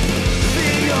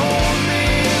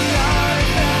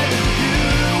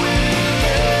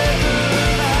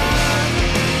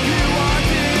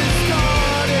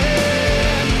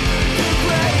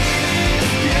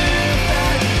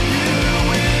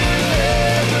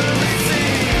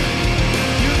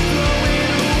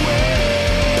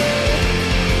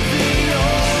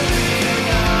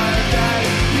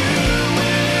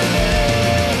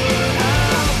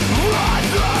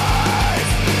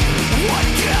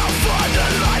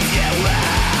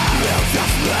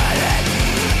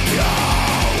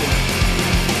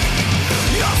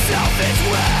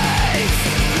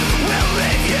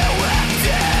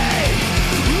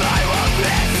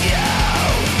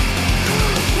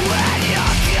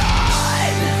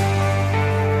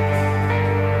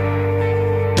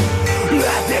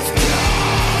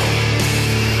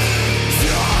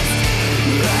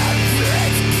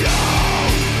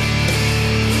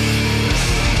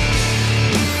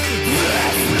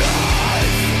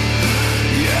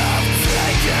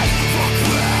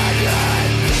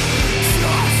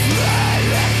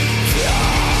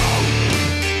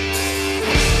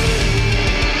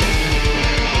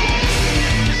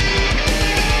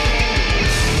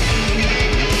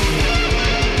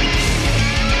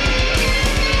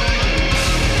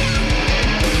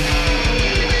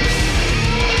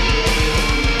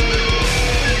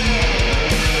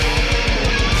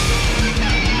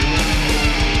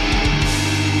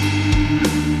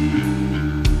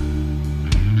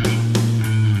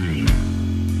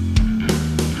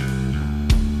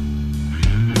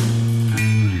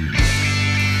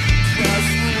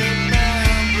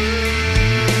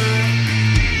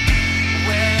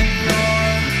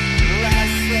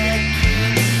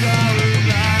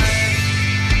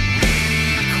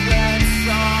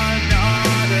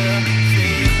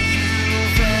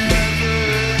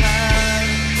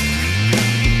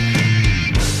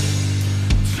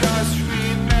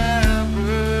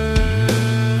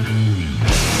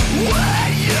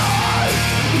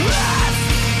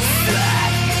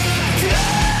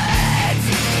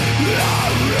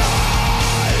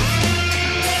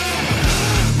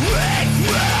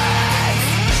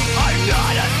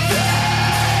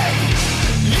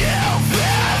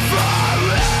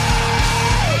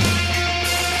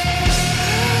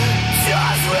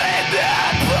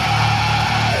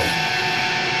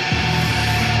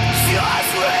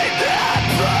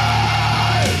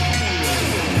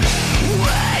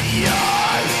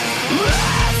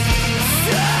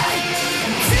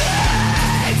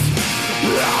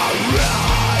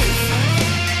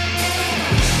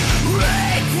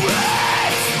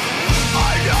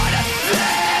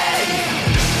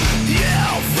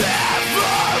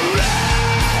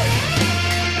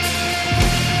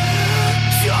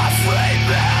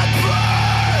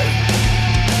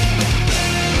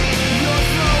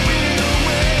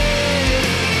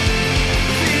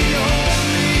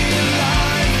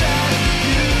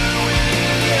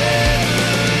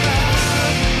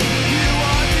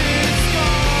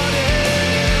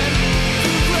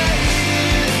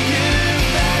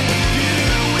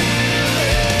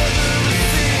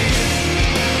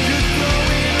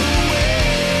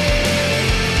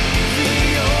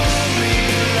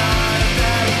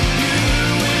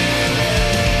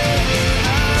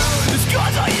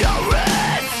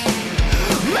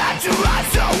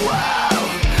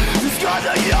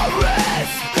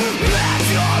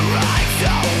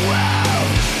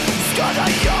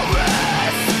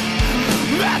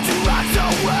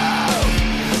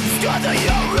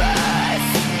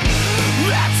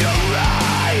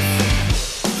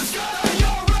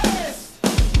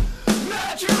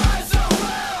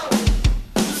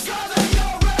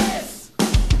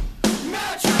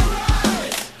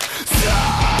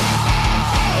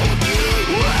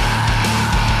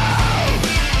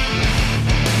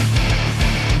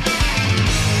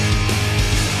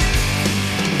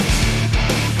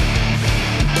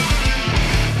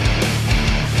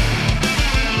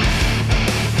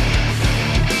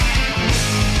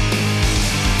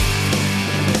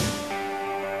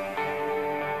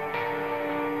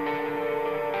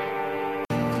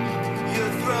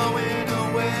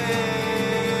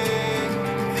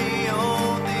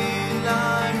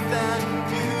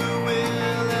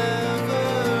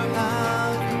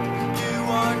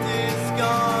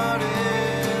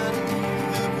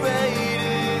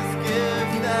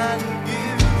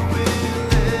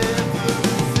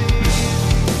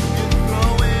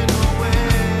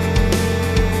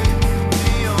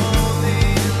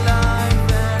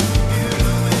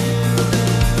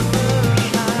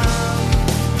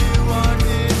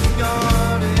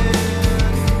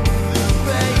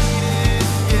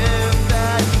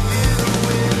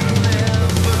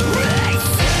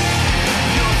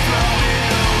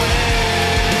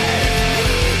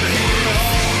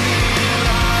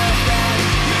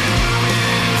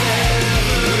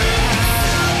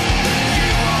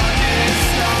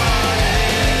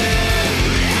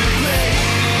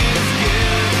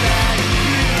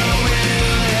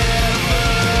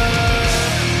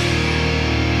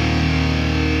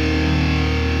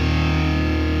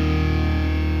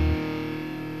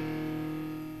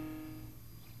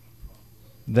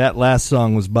That last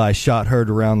song was by Shot Heard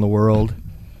Around the World.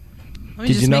 Let me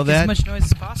Did just you know make that? as much noise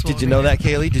as possible. Did you over know here. that,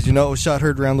 Kaylee? Did you know it was Shot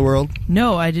Heard Around the World?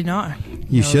 No, I did not.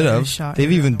 You know should that it have. was Shot They've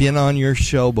Heard even Around the been World. on your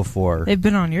show before. They've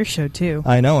been on your show too.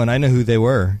 I know, and I know who they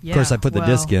were. Yeah, Of course, I put the well,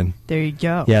 disc in. There you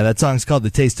go. Yeah, that song's called The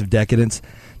Taste of Decadence.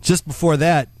 Just before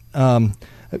that, I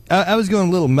was going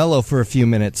a little mellow for a few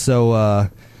minutes, so...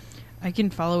 I can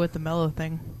follow with the mellow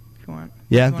thing if you want.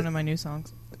 Yeah, It's one of my new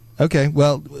songs. Okay,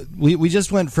 well, we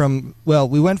just went from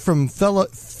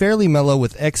fairly mellow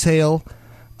with Exhale,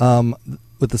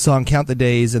 with the song Count the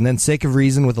Days, and then Sake of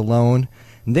Reason with Alone,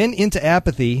 and then into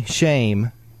Apathy,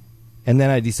 Shame, and then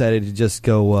I decided to just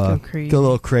go crazy. go a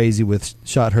little crazy with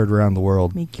Shot Heard Around the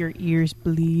World. Make your ears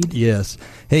bleed. Yes.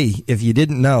 Hey, if you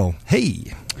didn't know,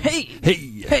 hey, Hey!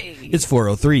 it's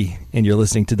 4:03, and you're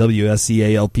listening to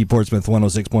WSCALP Portsmouth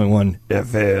 106.1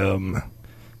 FM.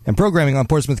 And programming on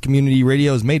Portsmouth Community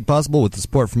Radio is made possible with the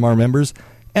support from our members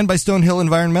and by Stonehill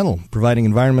Environmental, providing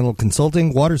environmental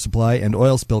consulting, water supply, and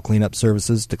oil spill cleanup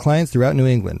services to clients throughout New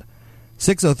England.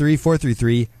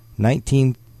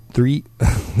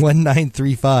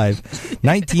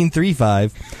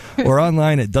 603-433-1935, or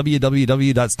online at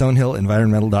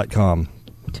www.stonehillenvironmental.com.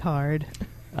 Tard.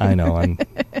 I know, I'm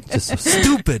just so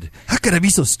stupid. How could I be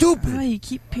so stupid? Oh, you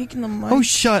keep picking the mic. Oh,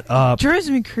 shut up. Drives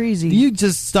me crazy. You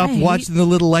just stop I hate- watching the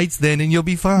little lights then and you'll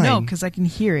be fine. No, because I can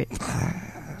hear it.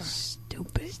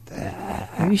 Stupid.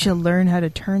 Maybe you should learn how to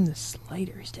turn the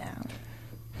sliders down.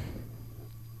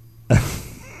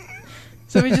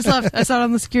 Somebody just left. I saw it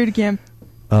on the security cam.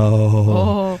 Oh.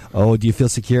 Oh. Oh, do you feel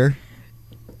secure?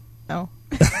 Oh.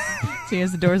 See,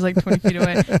 as the door's like 20 feet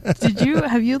away.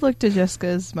 Have you looked at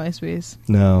Jessica's MySpace?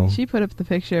 No. She put up the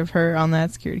picture of her on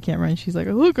that security camera, and she's like,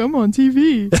 oh, look, I'm on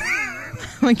TV.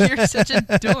 Like, you're such a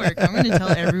dork. I'm going to tell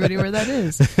everybody where that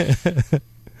is.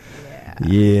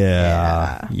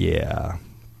 Yeah.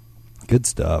 Good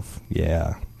stuff.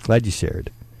 Yeah. Glad you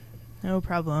shared. No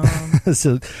problem.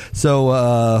 So,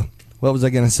 what was I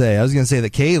going to say? I was going to say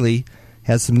that Kaylee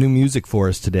has some new music for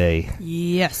us today.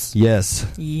 Yes. Yes.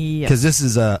 Because this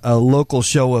is a local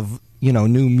show of,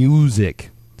 new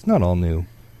music. It's not all new,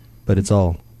 but it's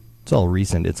all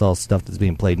recent. It's all stuff that's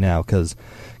being played now because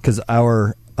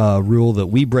our rule that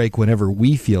we break whenever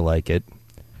we feel like it,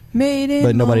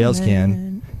 but nobody else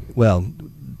can. Well,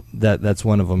 that's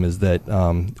one of them is that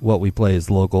what we play is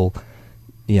local.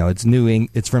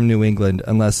 It's from New England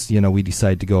unless, we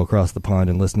decide to go across the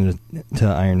pond and listen to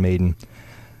Iron Maiden.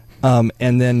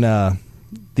 And then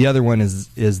the other one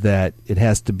is that it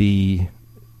has to be,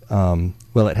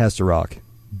 it has to rock.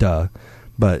 Duh.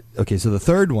 But, okay, so the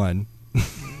third one,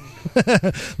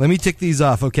 let me tick these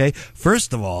off, okay?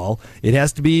 First of all, it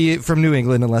has to be from New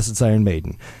England unless it's Iron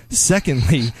Maiden.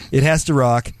 Secondly, it has to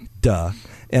rock. Duh.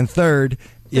 And thirdly,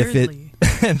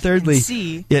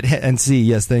 C. And C,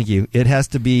 yes, thank you. It has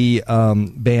to be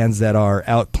bands that are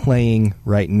out playing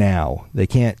right now. They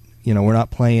can't, we're not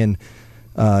playing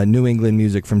New England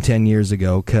music from 10 years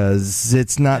ago because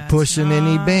it's not pushing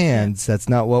any bands. That's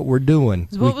not what we're doing.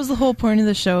 What was the whole point of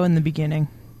the show in the beginning?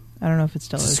 I don't know if it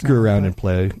still is. Screw around and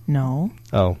play. No.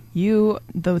 Oh.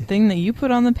 The thing that you put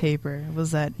on the paper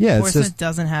was that Portsmouth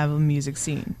doesn't have a music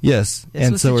scene. Yes. This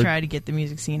was to try to get the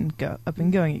music scene up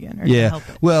and going again. Or to help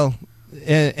it. Well,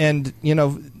 and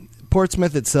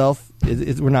Portsmouth itself,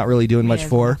 we're not really doing much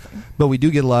for, but we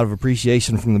do get a lot of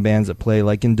appreciation from the bands that play,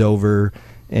 like in Dover,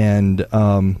 and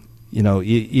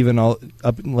even up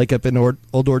in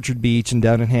Old Orchard Beach and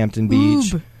down in Hampton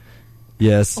Beach. Oob.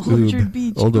 Yes, Old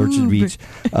Orchard Beach.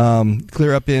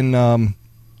 Clear up in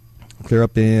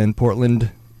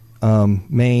Portland,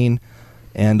 Maine,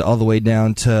 and all the way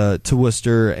down to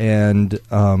Worcester and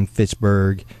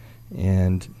Fitchburg,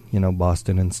 and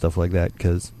Boston and stuff like that.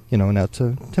 Because and out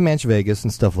to Manch Vegas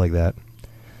and stuff like that.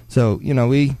 So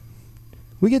we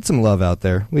get some love out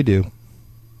there. We do.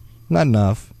 Not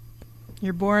enough.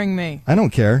 You're boring me. I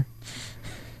don't care.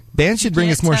 Bands should bring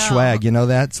us more swag,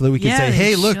 that? So that we can say,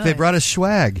 hey, look, they brought us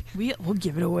swag. We'll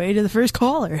give it away to the first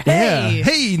caller. Hey! Yeah.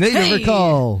 Hey, they never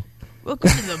call.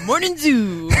 Welcome to the Morning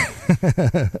Zoo.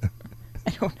 I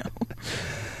don't know.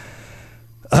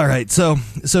 All right, so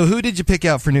who did you pick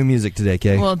out for new music today,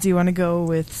 Kay? Well, do you want to go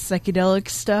with psychedelic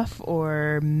stuff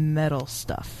or metal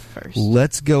stuff first?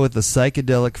 Let's go with the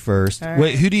psychedelic first. All Wait,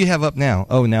 right. who do you have up now?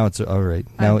 Oh, now it's all right.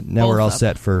 Now we're all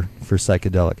set for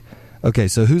psychedelic. Okay,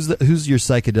 so who's your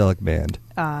psychedelic band?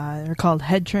 They're called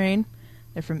Head Train.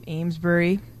 They're from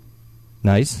Amesbury.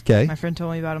 Nice. Okay. My friend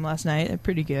told me about them last night. They're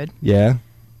pretty good. Yeah.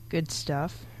 Good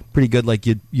stuff. Pretty good. Like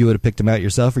you would have picked them out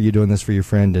yourself, or you doing this for your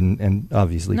friend and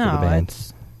obviously for the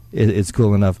band. It's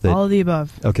cool enough that all of the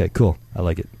above. Okay, cool. I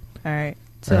like it. All right.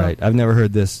 All right. I've never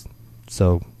heard this,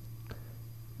 so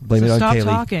Blame So it on stop Kaylee.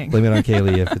 talking. Blame it on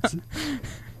Kaylee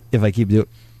if I keep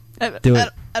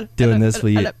doing this. Will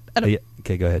you?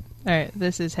 Okay, go ahead. All right,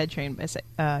 this is Head Train by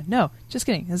no, just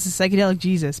kidding. This is Psychedelic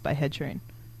Jesus by Head Train.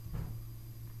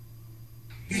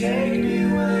 Take me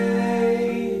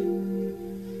away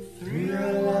through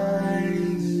your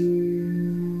lines.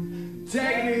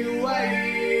 Take me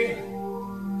away,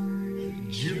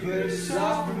 Jupiter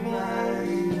soft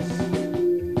minds.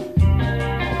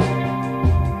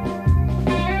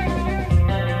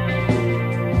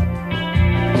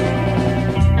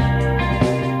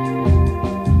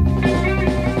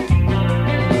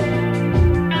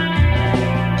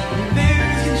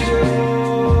 Lose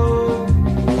control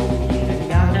and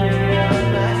knock me on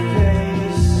my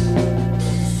face.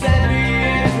 Send me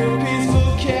into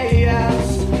peaceful chaos.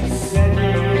 Send me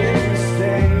into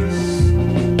space.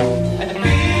 I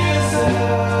feel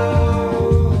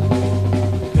so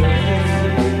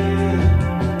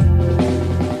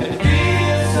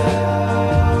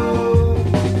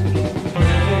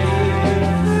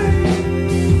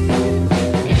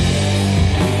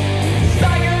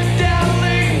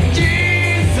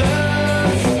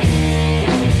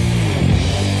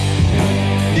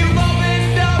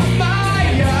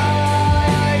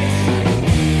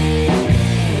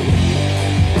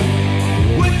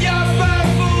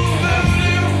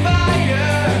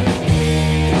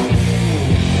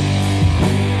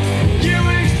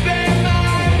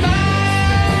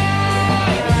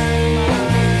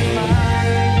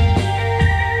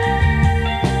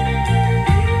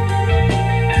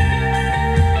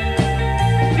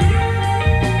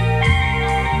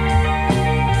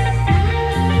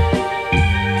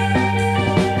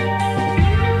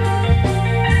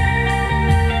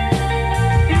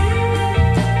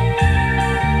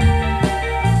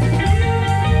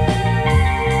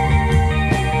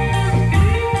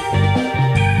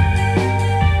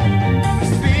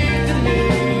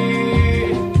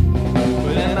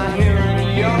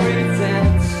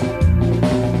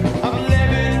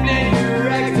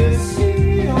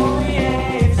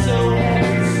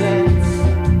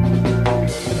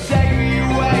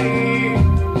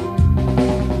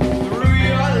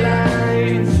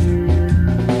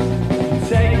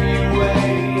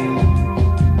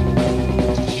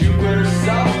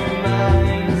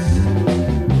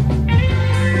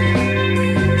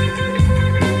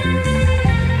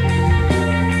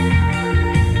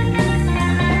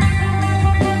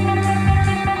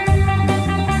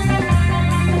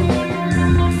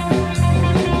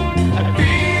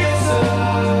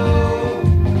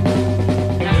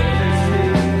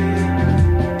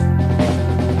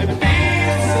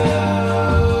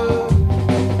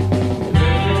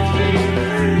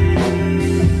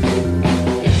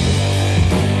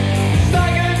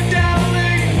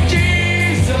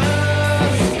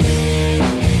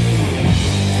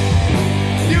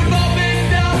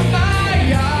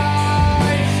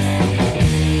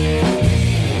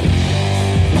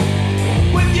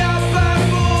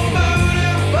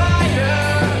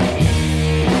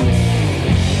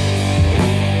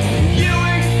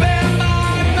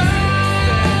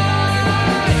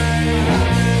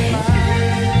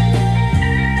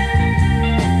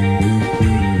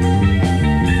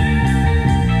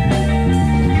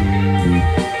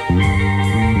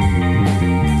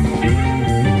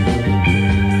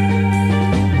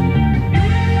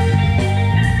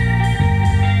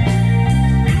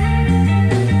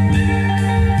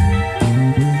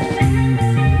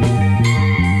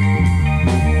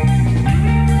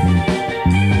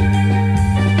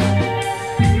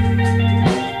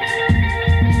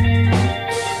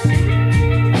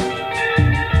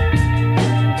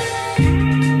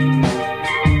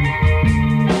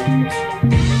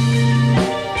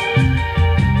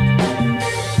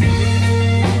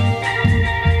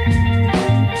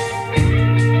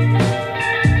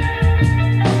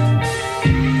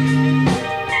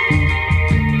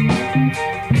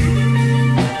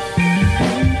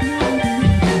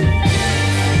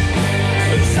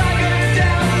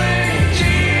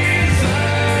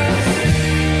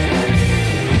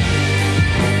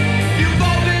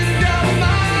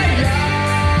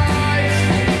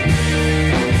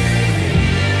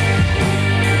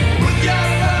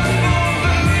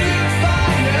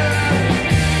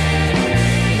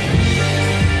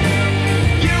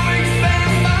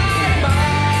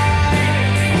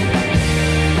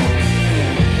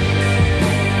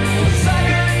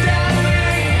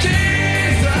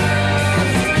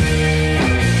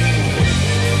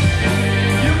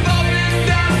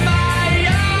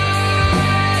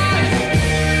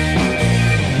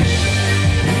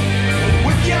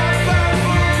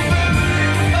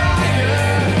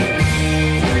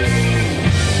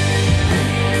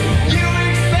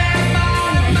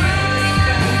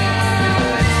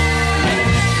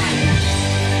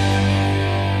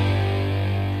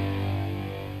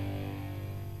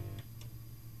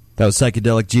That was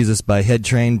Psychedelic Jesus by Head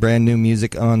Train, brand new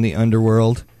music on the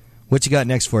Underworld. What you got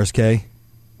next for us, Kay?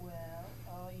 Well,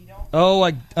 you don't.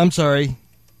 Oh, I'm sorry.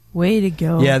 Way to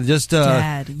go. Yeah, just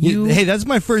Dad, hey, that's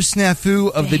my first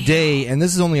snafu of the day, and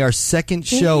this is only our second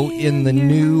show in the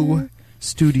new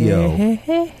studio.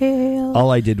 All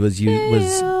I did was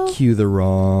cue the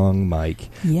wrong mic.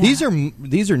 Yeah.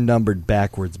 These are numbered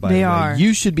backwards, by the way. They are.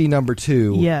 You should be number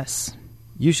 2. Yes.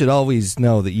 You should always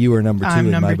know that you are number 2 I'm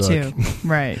in number my book. 2.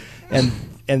 Right.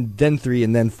 and then 3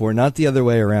 and then 4, not the other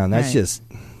way around. That's Right. just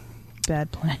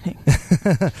Bad planning.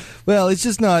 well, it's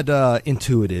just not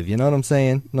intuitive. You know what I'm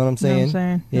saying? Know what I'm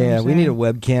saying? Yeah, we need a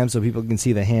webcam so people can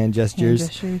see the hand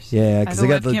gestures. Yeah, because I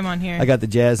got the webcam on here. I got the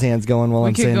jazz hands going while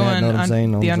I'm saying that. Know what I'm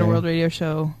saying? The Underworld Radio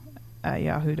Show at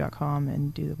yahoo.com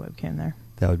and do the webcam there.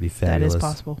 That would be fabulous. That is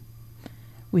possible.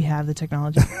 We have the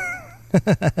technology.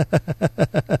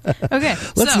 Okay,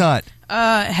 let's not.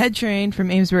 Head Train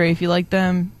from Amesbury. If you like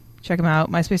them, check them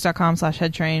out.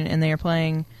 MySpace.com/headtrain, and they are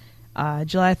playing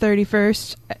July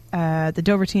 31st at the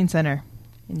Dover Teen Center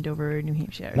in Dover, New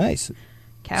Hampshire. Nice.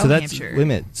 Cow so that's Hampshire. wait a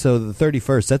minute. So the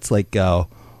 31st. That's like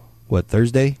what,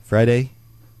 Thursday, Friday?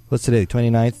 What's today?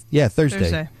 29th? Yeah,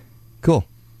 Thursday. Cool.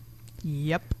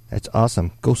 Yep. That's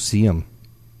awesome. Go see them.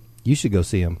 You should go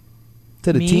see them.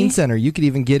 To the Me? Teen Center, you could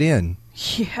even get in.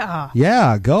 Yeah.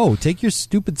 Yeah, go. Take your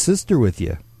stupid sister with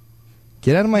you.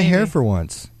 Get out of my Maybe. hair for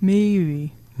once.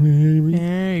 Maybe. All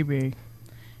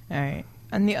right.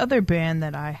 And the other band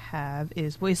that I have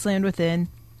is Wasteland Within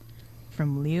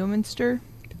from Leominster.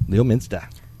 Leominster.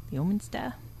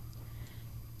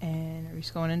 And are we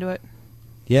just going into it?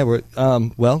 Yeah, we're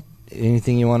well,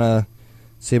 anything you want to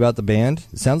say about the band?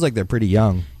 It sounds like they're pretty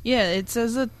young. Yeah, it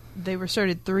says that they were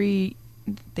started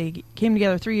they came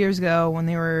together 3 years ago when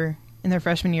they were in their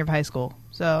freshman year of high school.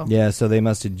 So Yeah, so they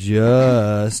must have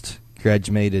just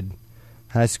graduated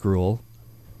high school.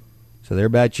 So they're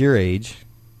about your age.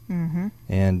 Mm-hmm.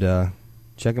 And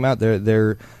check them out. They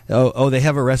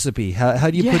have a recipe. How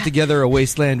do you put together a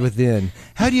Wasteland Within?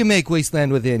 How do you make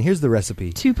Wasteland Within? Here's the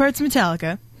recipe. 2 parts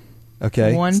Metallica.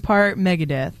 Okay. 1 part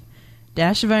Megadeth.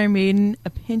 Dash of Iron Maiden, a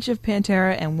pinch of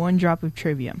Pantera, and 1 drop of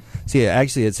Trivium. See,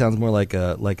 actually, it sounds more like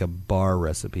a bar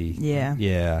recipe. Yeah.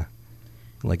 Yeah.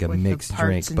 Like a With the mixed parts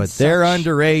drink. and But they're such.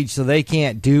 underage, so they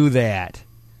can't do that.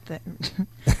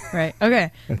 Right.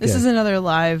 Okay. This Okay. is another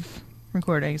live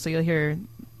recording, so you'll hear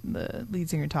the lead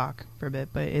singer talk for a bit,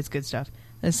 but it's good stuff.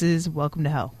 This is Welcome to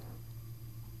Hell.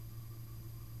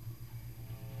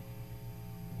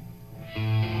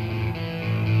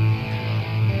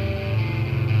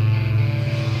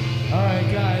 All right,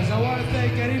 guys, I want to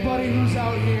thank anybody who's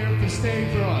out here for staying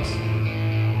for us.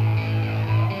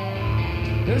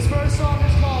 This first song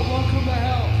is called Welcome to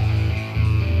Hell.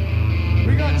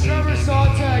 We got Trevor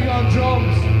Sontag on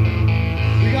drums.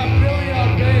 We got Billy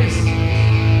on bass.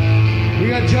 We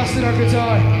got Justin on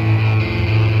guitar.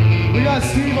 We got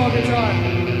Steve on guitar.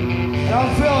 And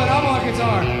I'm Phil and I'm on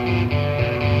guitar.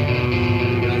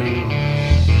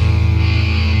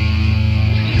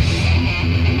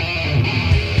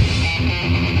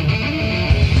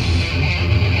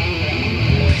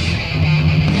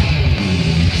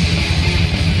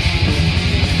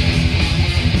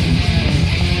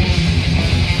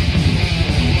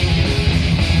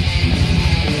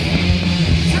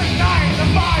 Tonight the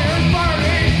fire's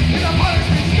burning and the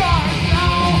punishment starts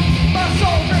now. My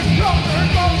soul is closer and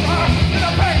closer to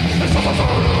the pain.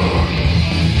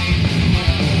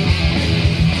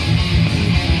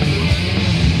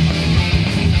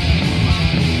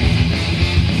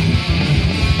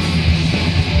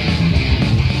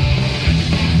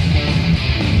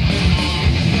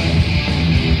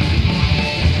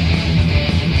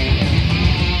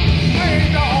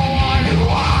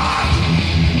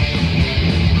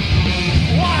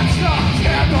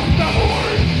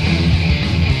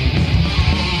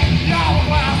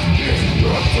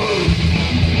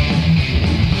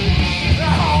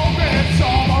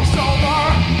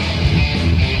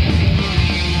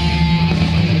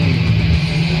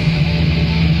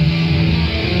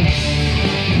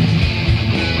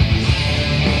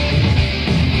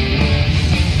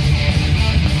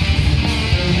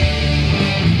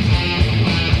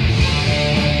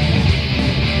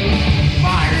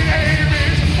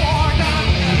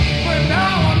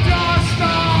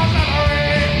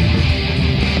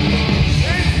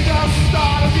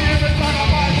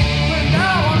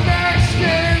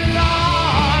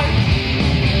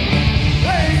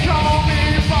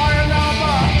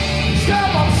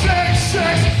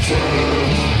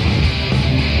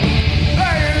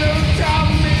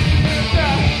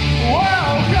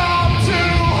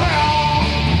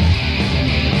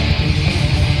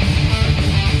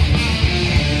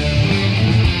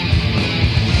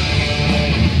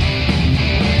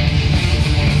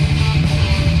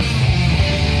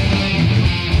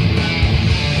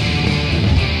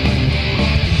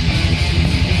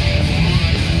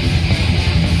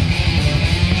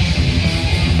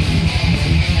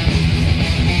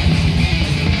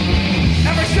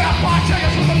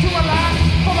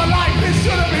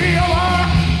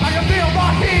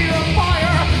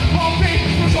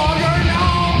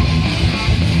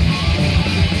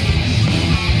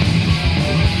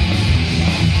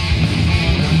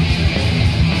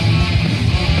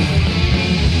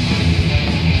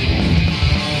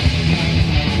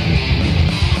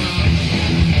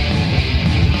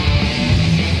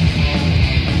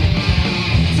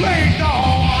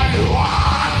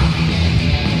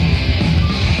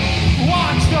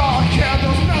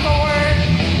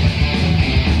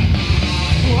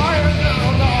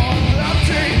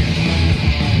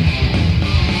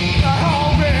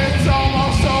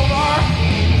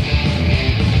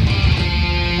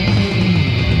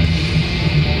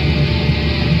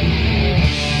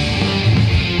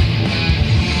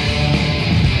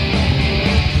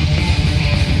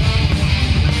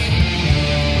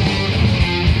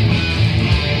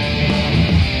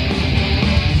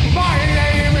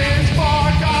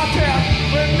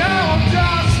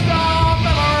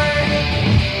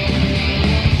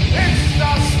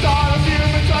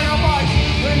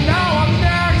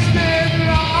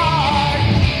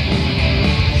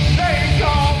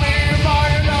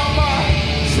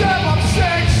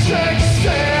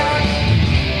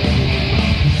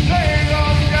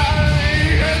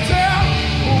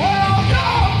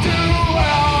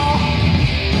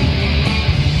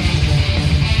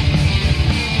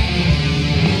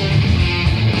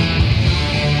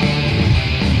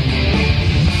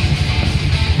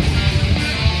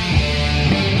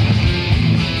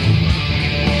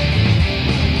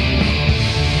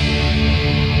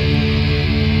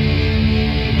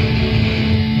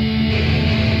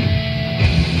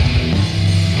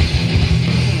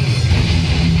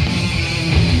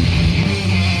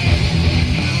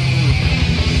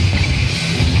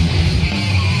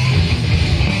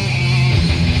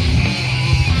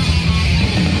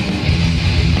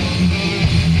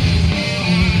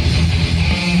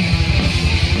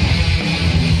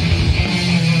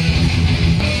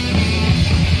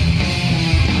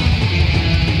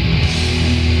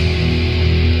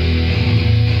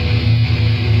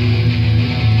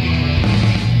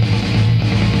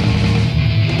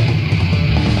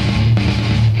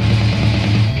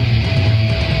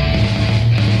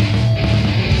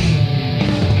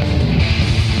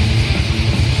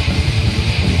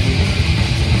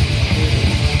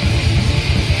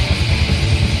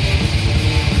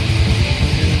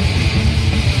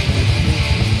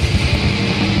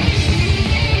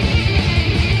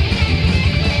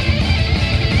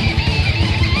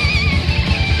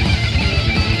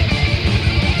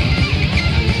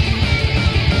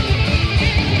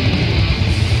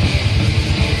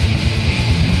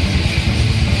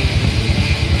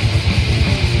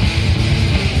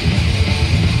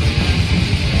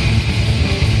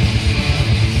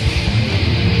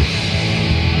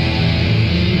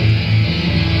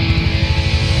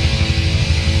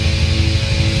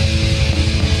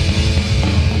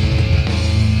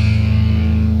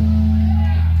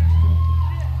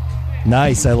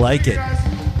 Nice, I like it.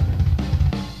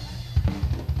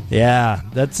 Yeah,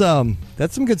 that's some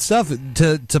good stuff.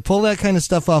 To pull that kind of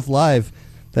stuff off live,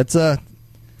 that's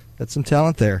some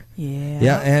talent there.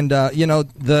 Yeah. And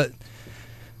the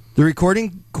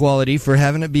recording quality for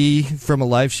having it be from a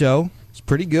live show is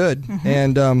pretty good.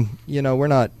 And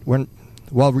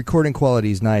while recording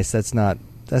quality is nice, that's not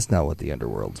what the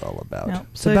Underworld's all about. No.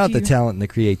 It's So about if the you- talent and the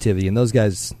creativity, and those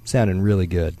guys sounding really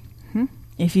good.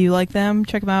 If you like them,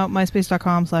 check them out.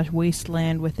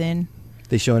 MySpace.com/wastelandwithin.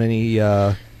 They showing any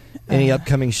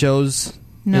upcoming shows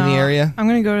No, in the area? I'm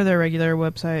going to go to their regular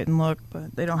website and look,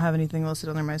 but they don't have anything listed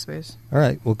on their MySpace. All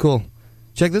right, well, cool.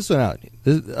 Check this one out.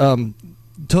 This,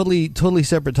 totally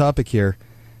separate topic here.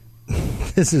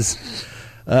 This is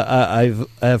I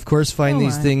of course find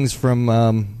these things from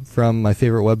my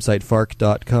favorite website,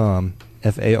 fark.com,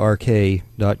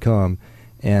 FARK.com,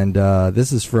 and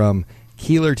this is from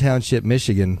Keeler Township,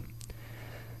 Michigan.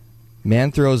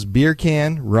 Man throws beer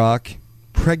can, rock,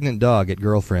 pregnant dog at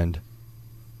girlfriend.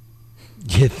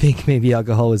 You think maybe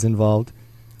alcohol was involved?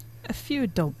 A few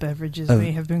adult beverages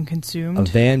may have been A consumed.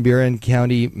 Van Buren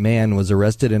County man was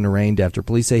arrested and arraigned after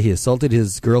police say he assaulted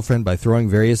his girlfriend by throwing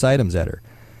various items at her.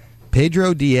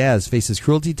 Pedro Diaz faces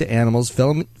cruelty to animals,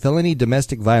 felony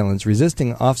domestic violence,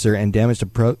 resisting officer, and damage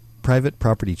to private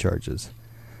property charges.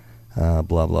 Blah,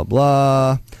 blah,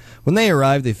 blah. When they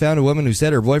arrived, they found a woman who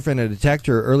said her boyfriend had attacked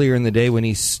her earlier in the day when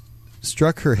he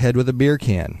struck her head with a beer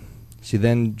can. She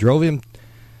then drove him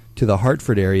to the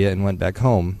Hartford area and went back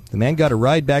home. The man got a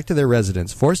ride back to their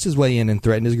residence, forced his way in, and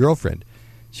threatened his girlfriend.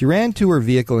 She ran to her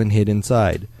vehicle and hid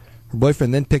inside. Her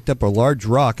boyfriend then picked up a large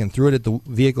rock and threw it at the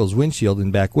vehicle's windshield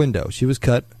and back window. She was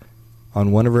cut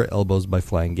on one of her elbows by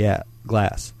flying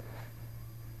glass.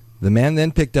 The man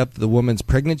then picked up the woman's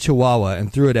pregnant chihuahua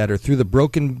and threw it at her through the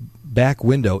broken back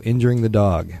window, injuring the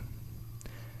dog.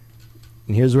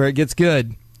 And here's where it gets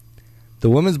good. The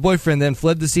woman's boyfriend then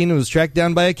fled the scene and was tracked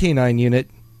down by a canine unit.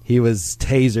 He was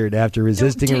tasered after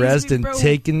resisting tase arrest me, and bro.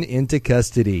 taken into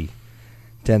custody.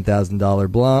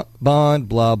 $10,000 bond,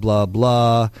 blah, blah,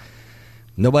 blah.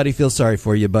 Nobody feels sorry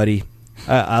for you, buddy.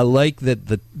 I like that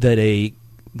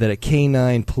a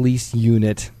canine police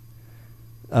unit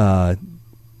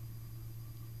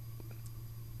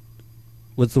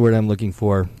what's the word I'm looking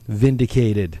for?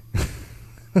 Vindicated.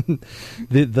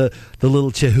 the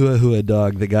little Chihuahua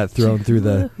dog that got thrown through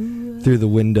the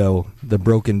window, the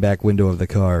broken back window of the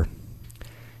car.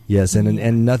 Yes,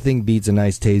 and nothing beats a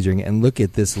nice tasering. And look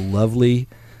at this lovely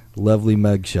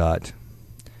mugshot.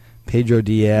 Pedro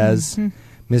Diaz,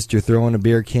 Mr. throwing a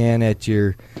beer can at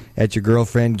your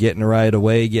girlfriend, getting a ride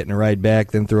away, getting a ride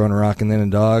back, then throwing a rock and then a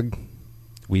dog.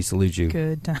 We salute you.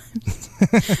 Good times.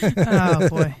 Oh,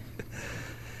 boy.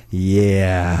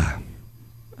 Yeah.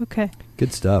 Okay.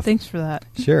 Good stuff. Thanks for that.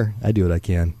 Sure, I do what I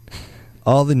can.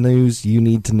 All the news you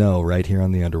need to know right here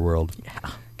on the Underworld.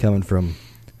 Yeah. Coming from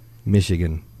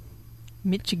Michigan.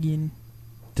 Michigan.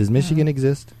 Does Michigan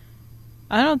exist?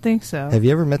 I don't think so. Have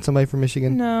you ever met somebody from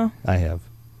Michigan? No. I have.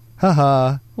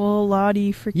 Haha. Well,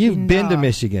 Lottie freaking You've been to dog.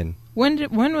 Michigan.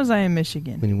 When was I in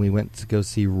Michigan? When we went to go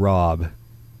see Rob.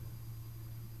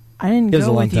 I didn't It was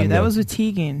go a long with you. time That ago. was with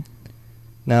Tegan.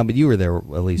 No, but you were there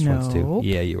at least once too. Nope.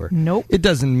 Yeah, you were. Nope. It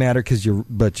doesn't matter because you're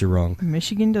wrong.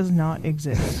 Michigan does not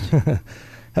exist. How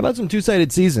about some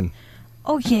two-sided season?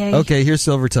 Okay. Okay, here's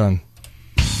Silver Tongue.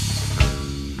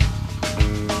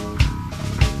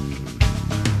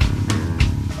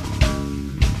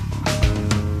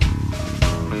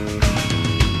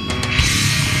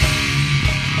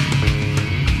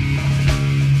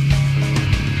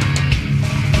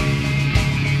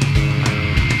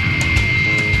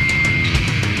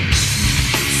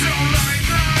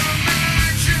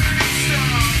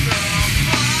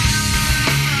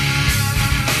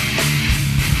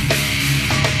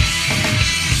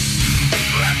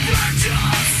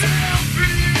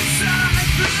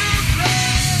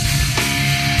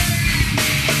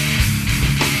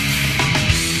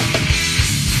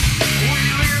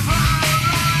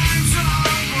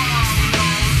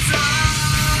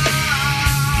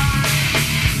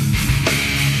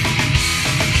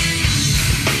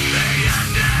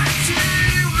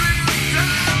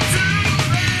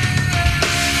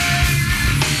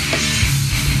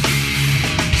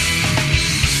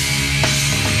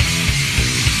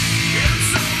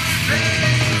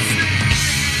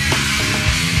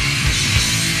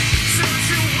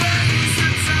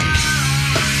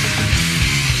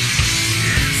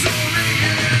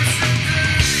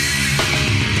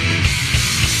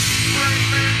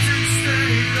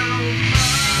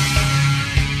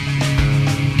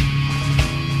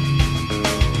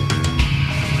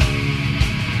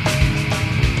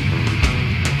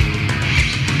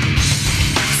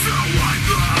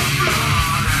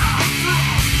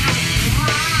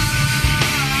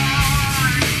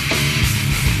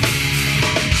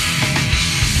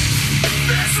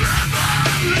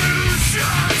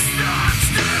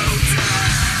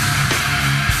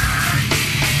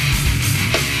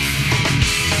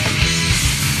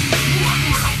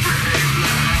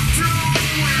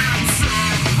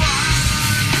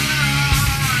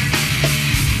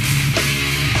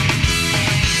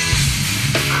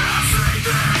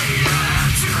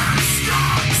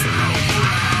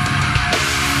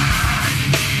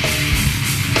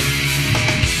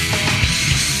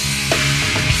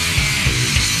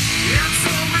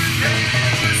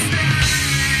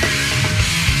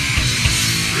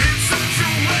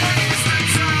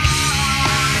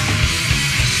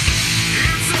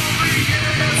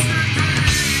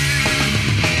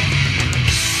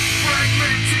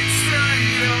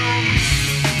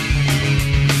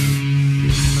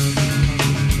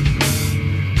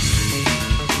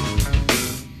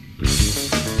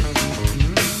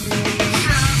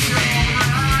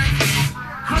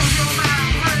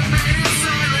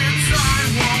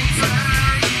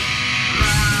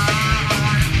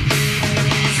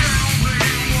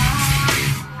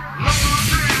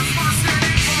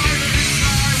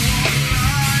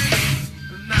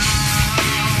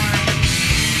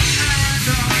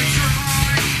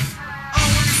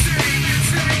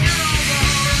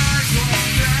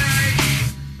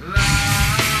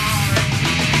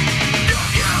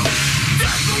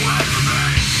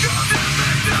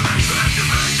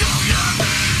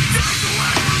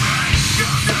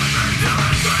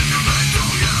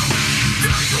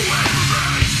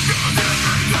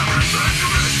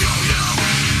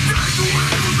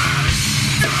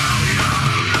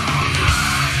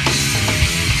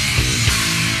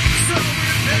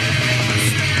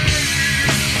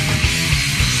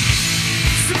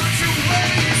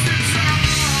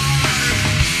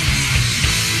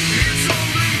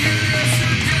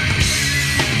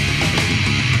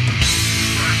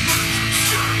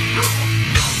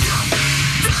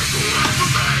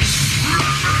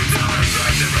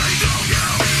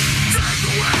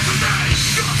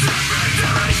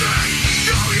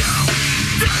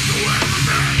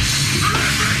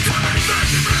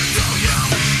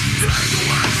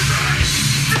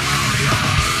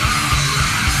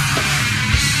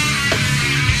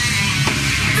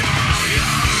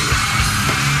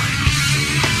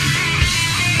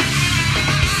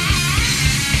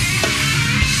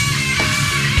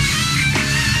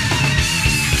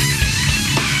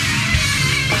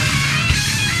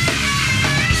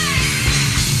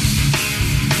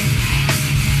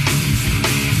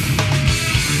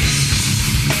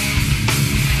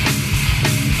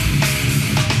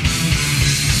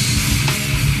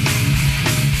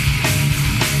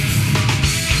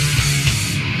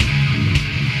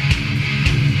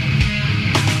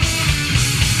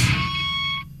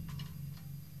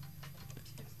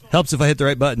 Helps if I hit the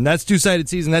right button. That's Two-Sided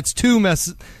Season. That's two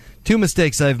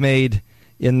mistakes I've made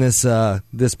in this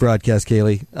this broadcast,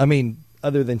 Kaylee. I mean,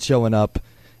 other than showing up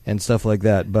and stuff like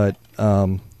that, but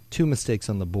two mistakes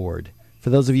on the board. For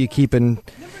those of you keeping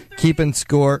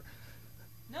score.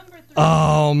 Number 3.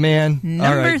 Oh man! Number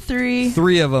All right. 3.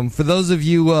 3 of them. For those of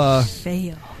you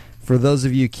fail. For those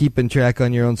of you keeping track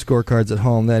on your own scorecards at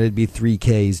home, that'd be 3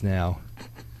 Ks now.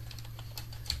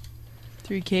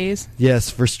 3 Ks? Yes,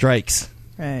 for strikes.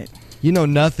 Right. You know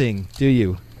nothing, do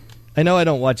you? I know I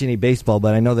don't watch any baseball,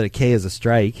 but I know that a K is a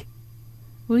strike.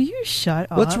 Will you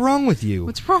shut up? What's wrong with you?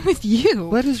 What's wrong with you?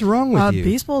 What is wrong with you?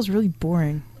 Baseball is really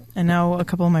boring. And now a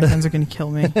couple of my friends are going to kill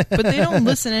me. But they don't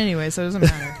listen anyway, so it doesn't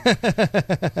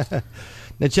matter.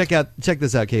 Now check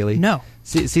this out, Kaylee. No.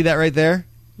 See that right there?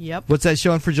 Yep. What's that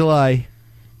showing for July?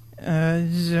 I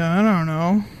don't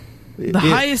know. The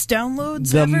highest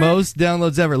downloads the ever? most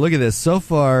downloads ever. Look at this. So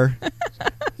far.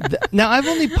 Now, I've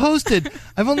only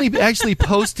actually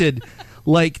posted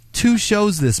like 2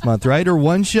 shows this month, right? Or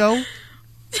 1 show?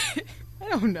 I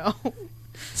don't know.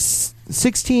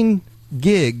 16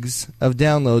 gigs of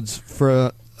downloads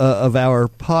for of our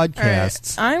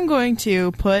podcasts. All right. I'm going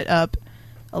to put up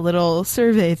a little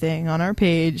survey thing on our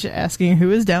page asking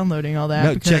who is downloading all that.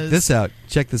 No, check this out.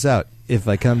 Check this out. If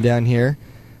I come down here,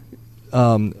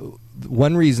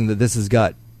 one reason that this has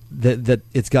got that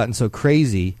it's gotten so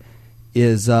crazy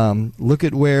is look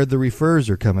at where the refers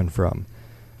are coming from.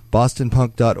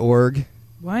 BostonPunk.org.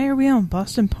 Why are we on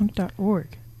BostonPunk.org?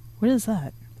 What is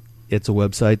that? It's a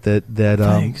website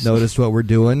that noticed what we're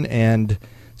doing and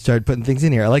started putting things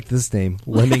in here. I like this name,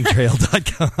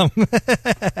 lemmingtrail.com.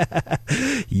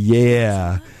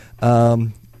 Yeah.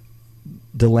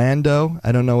 Delando,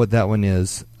 I don't know what that one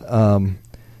is.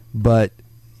 But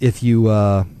if you...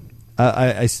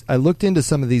 I looked into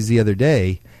some of these the other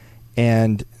day,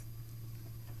 and...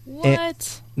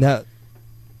 What? Now,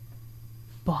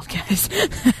 Bald guys.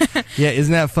 Yeah,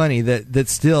 isn't that funny that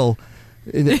still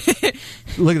look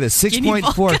at this,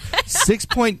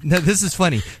 6.4 no, this is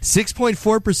funny.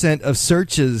 6.4% of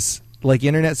searches, like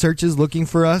internet searches looking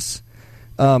for us,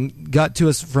 got to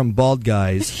us from bald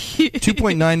guys.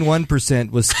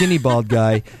 2.91% was skinny bald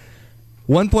guy.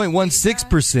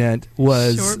 1.16%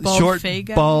 was short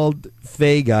bald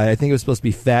fey guy. I think it was supposed to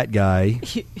be fat guy.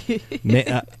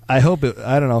 I hope it.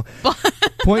 I don't know.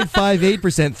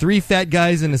 0.58%, 3 fat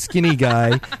guys and a skinny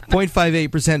guy.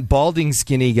 0.58% balding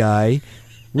skinny guy.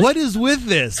 What is with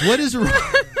this? What is wrong?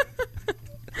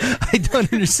 I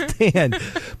don't understand.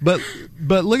 But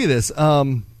look at this.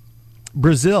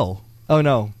 Brazil. Oh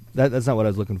no, that's not what I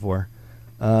was looking for.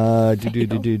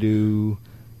 Blue.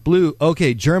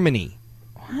 Okay, Germany.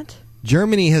 What?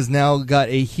 Germany has now got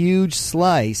a huge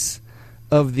slice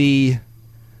of the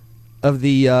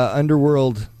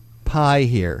underworld pie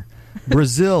here.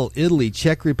 Brazil, Italy,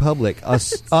 Czech Republic,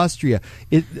 Austria.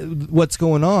 What's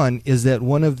going on is that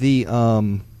one of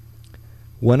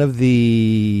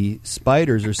the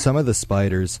spiders, or some of the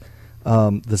spiders,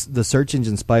 the search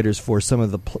engine spiders for some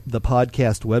of the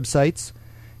podcast websites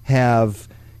have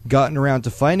gotten around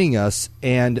to finding us,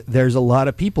 and there's a lot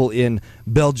of people in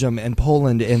Belgium and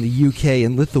Poland and the UK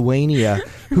and Lithuania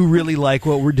who really like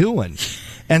what we're doing.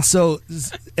 And so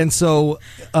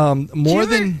more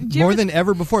than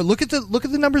ever before. Look at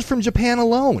the numbers from Japan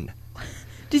alone.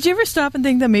 Did you ever stop and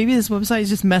think that maybe this website is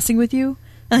just messing with you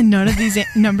and none of these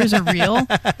numbers are real?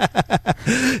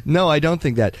 No, I don't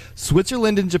think that.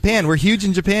 Switzerland and Japan, we're huge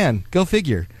in Japan. Go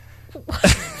figure.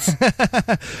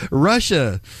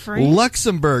 Russia, France?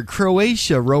 Luxembourg,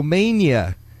 Croatia,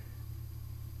 Romania.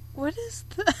 What is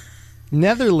the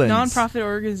Netherlands? Non-profit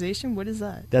organization? What is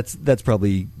that? That's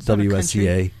probably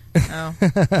WSCA.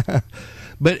 Oh,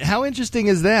 But how interesting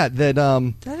is that?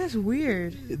 That is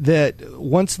weird. That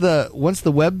once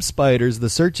the web spiders, the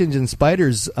search engine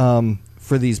spiders,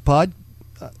 for these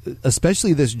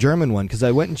especially this German one, because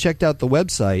I went and checked out the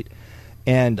website,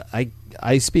 and I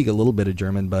speak a little bit of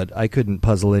German, but I couldn't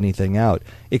puzzle anything out,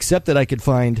 except that I could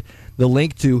find the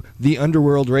link to the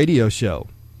Underworld radio show.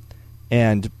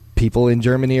 And people in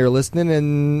Germany are listening,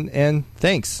 and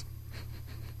thanks.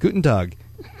 Guten Tag.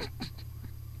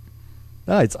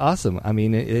 Oh, it's awesome. I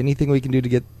mean, anything we can do to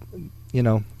get,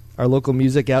 our local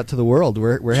music out to the world,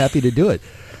 we're happy to do it.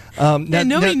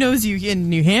 Nobody knows you in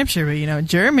New Hampshire, but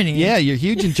Germany. Yeah, you're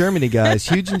huge in Germany, guys.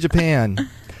 Huge in Japan.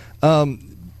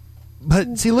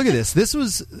 But see, look at this. This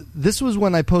was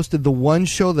when I posted the one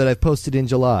show that I posted in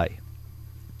July.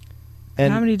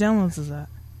 And how many downloads is that?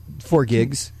 4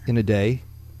 gigs in a day.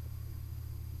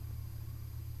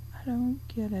 I don't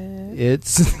get it.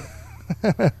 It's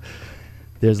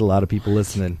there's a lot of people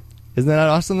listening. Isn't that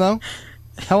awesome, though?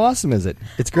 How awesome is it?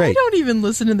 It's great. I don't even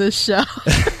listen to this show.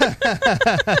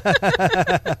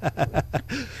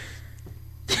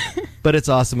 But it's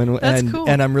awesome, and cool.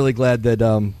 And I'm really glad that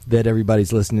that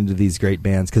everybody's listening to these great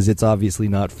bands, because it's obviously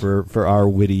not for our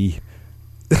witty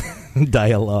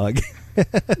dialogue.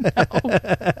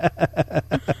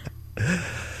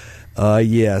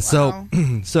 Yeah. Wow.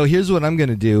 So here's what I'm going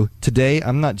to do today.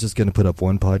 I'm not just going to put up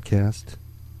one podcast.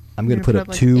 I'm going to put up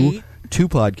like two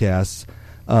podcasts.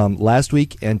 Last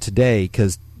week and today,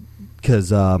 because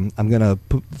I'm going to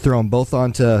throw them both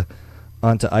onto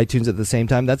iTunes at the same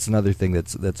time. That's another thing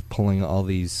that's pulling all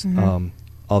these in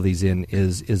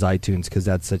is iTunes, because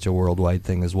that's such a worldwide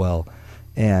thing as well.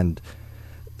 And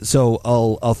so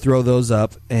I'll throw those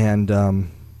up, and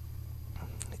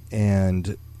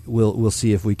we'll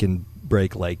see if we can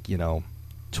break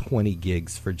 20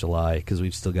 gigs for July, because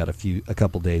we've still got a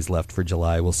couple days left for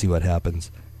July. We'll see what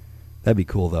happens. That'd be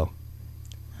cool, though.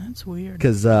 That's weird.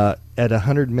 Because at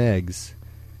 100 megs,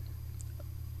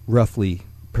 roughly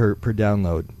per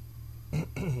download,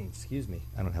 excuse me,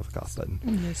 I don't have a cough button.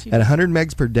 Yes, At 100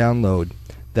 megs per download,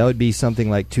 that would be something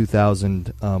like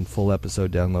 2,000 full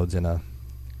episode downloads in a.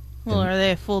 Well, are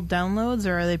they full downloads,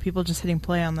 or are they people just hitting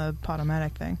play on the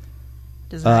Podomatic thing?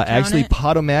 Does that count actually, it?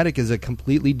 Podomatic is a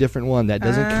completely different one. That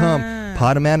doesn't come.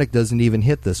 Podomatic doesn't even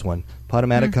hit this one.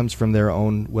 Podomatic comes from their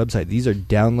own website. These are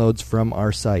downloads from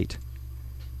our site.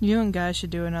 You and guys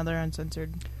should do another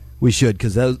uncensored. We should,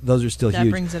 because those are still huge. That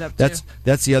brings it up,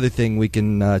 That's the other thing we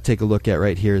can take a look at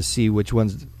right here, is see which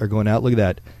ones are going out. Look at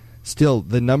that. Still,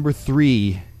 the number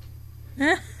 3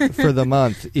 for the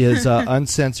month is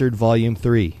Uncensored Volume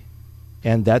 3.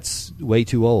 And that's way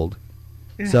too old.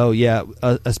 Yeah. So, yeah,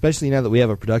 especially now that we have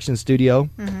a production studio,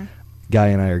 Guy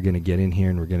and I are going to get in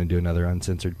here and we're going to do another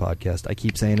uncensored podcast. I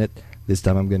keep saying it. This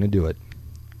time I'm going to do it.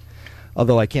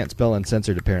 Although I can't spell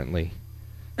uncensored, apparently.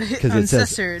 Because it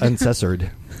says uncensored.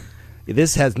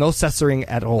 This has no censoring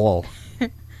at all.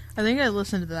 I think I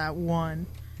listened to that one.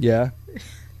 Yeah.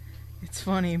 It's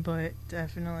funny, but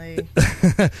definitely.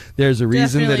 There's a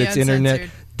reason that Definitely it's internet.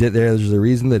 uncensored. There's a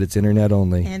reason that it's internet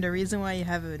only. And a reason why you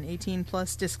have an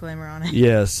 18+ disclaimer on it.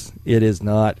 Yes, it is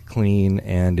not clean,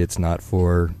 and it's not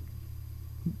for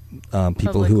people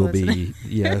Public who will listening.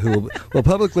 be well,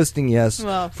 public listening, yes.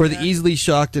 Well, for the yeah. easily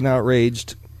shocked and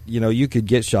outraged, you could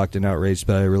get shocked and outraged,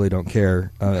 but I really don't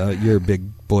care. You're a big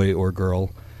boy or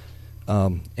girl,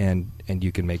 and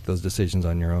you can make those decisions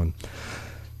on your own.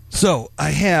 So I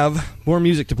have more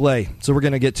music to play, so we're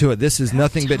going to get to it. This is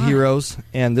Nothing But Heroes,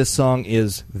 and this song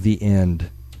is The End.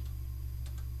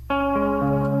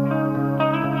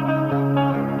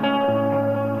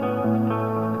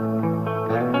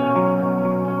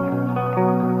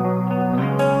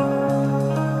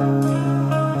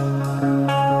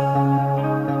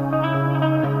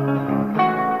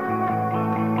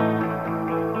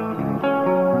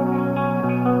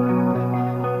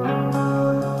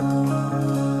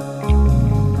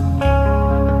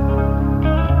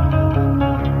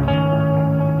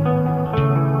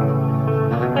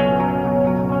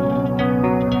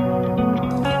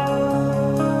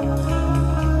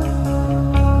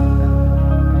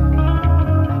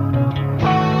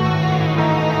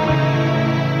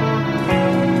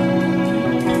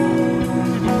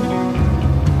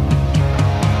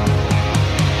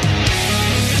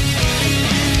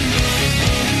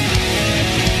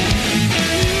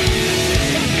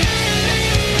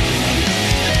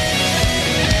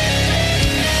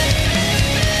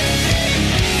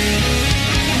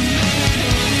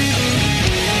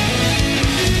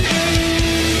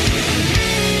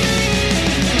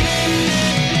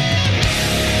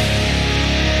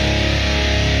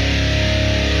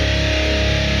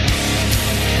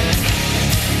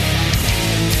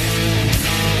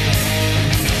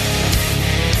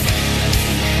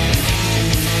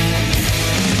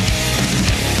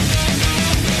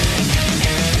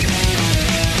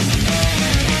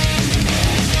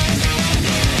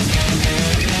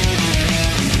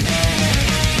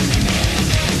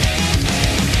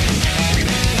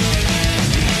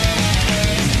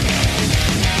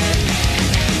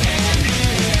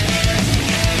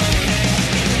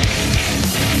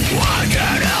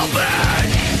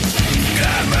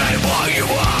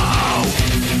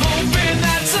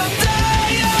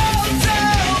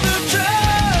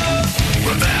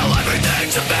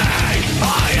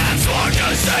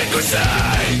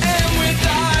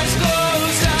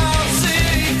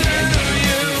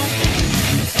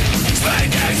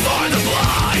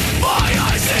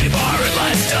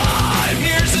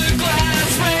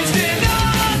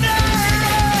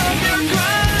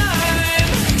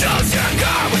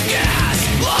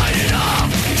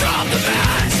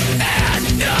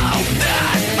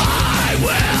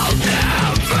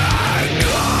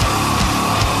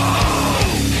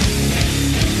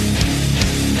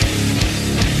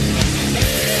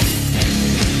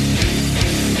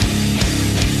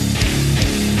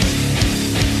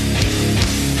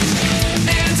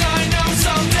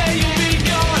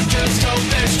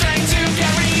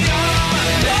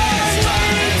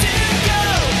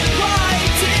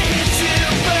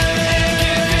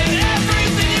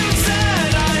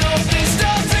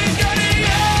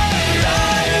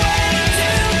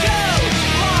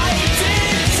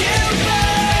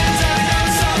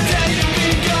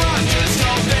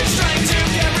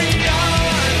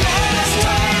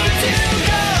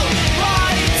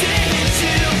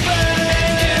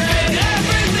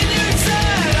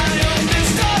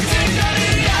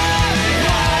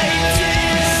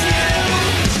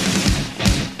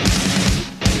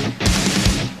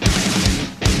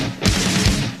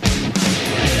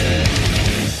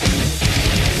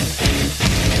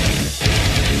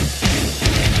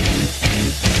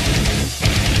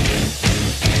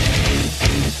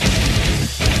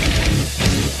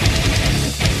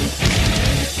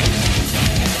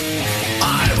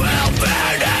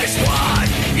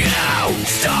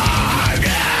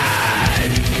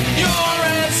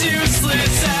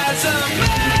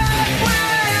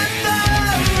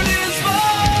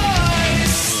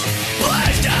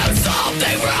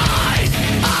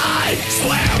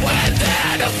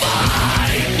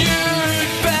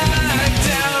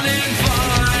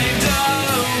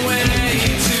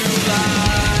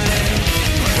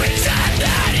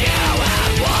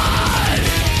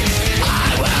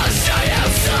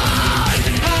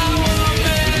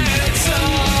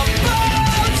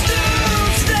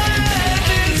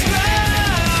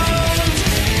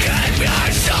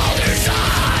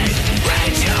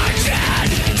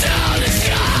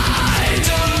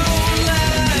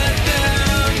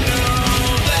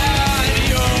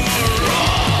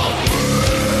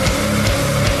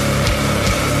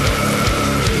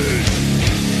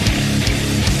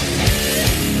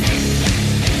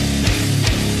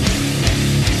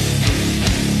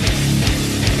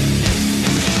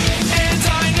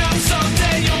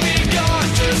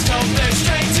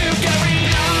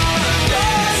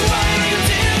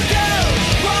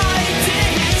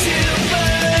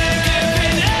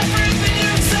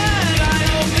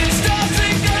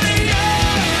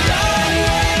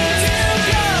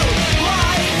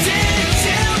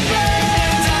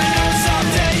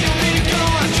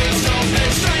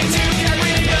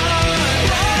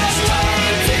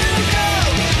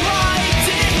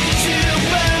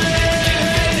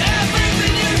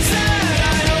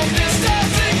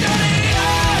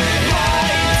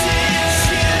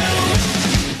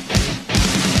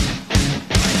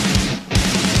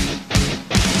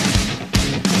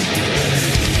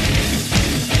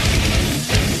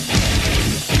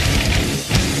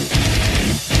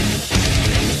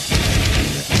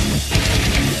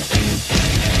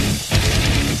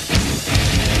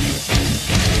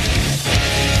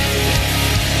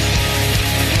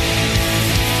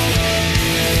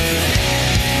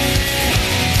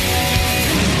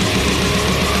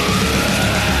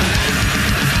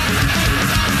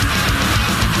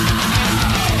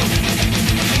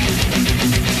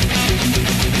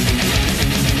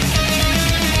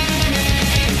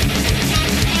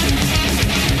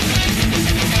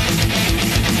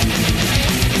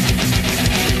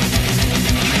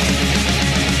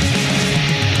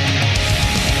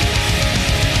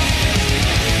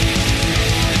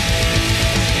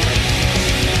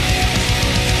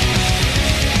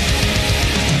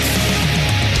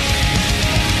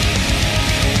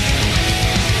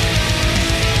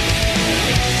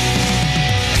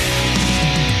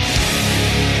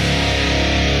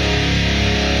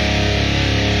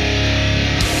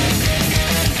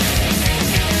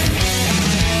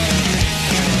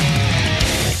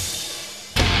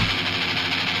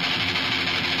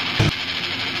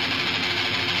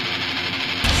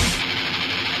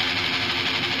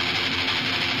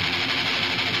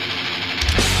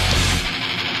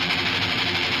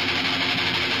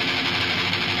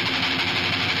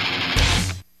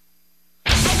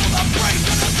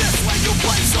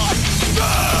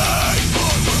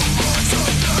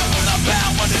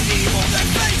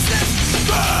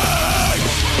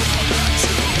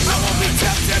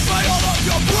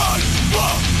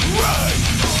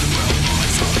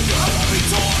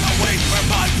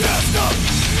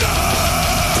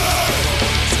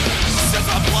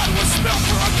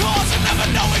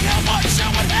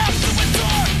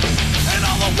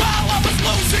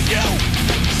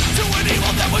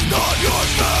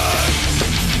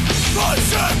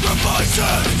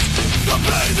 change the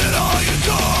pain that I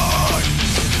endured.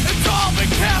 It's all been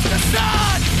cast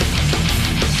aside.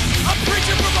 I'm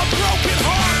preaching from a broken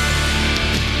heart.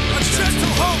 A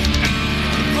gentle hope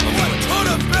of what could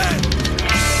have been.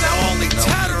 Now only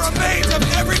tatter remains of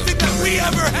everything that we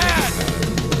ever had.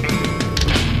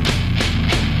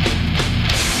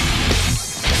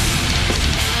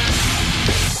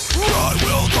 I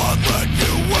will not let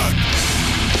you win.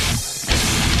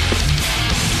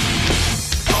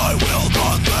 I will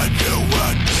not let you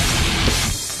win.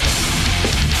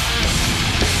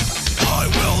 I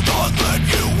will not let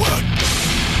you win.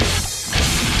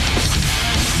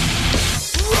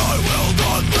 I will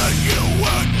not let you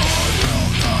win. I will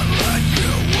not let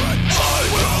you win. I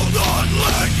will not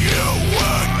let you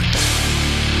win.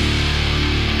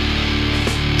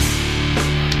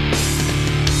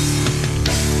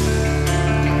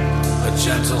 A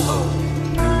gentle hope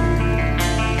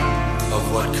of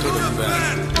what could have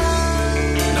been.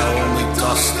 Now only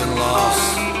dust and loss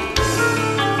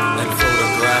and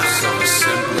photographs of a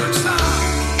simpler time.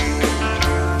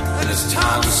 And as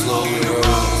time slowly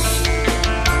rolls,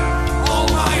 all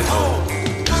my hope,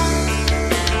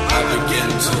 I begin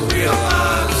to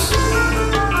realize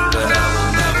that I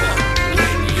will never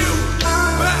win you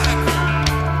back.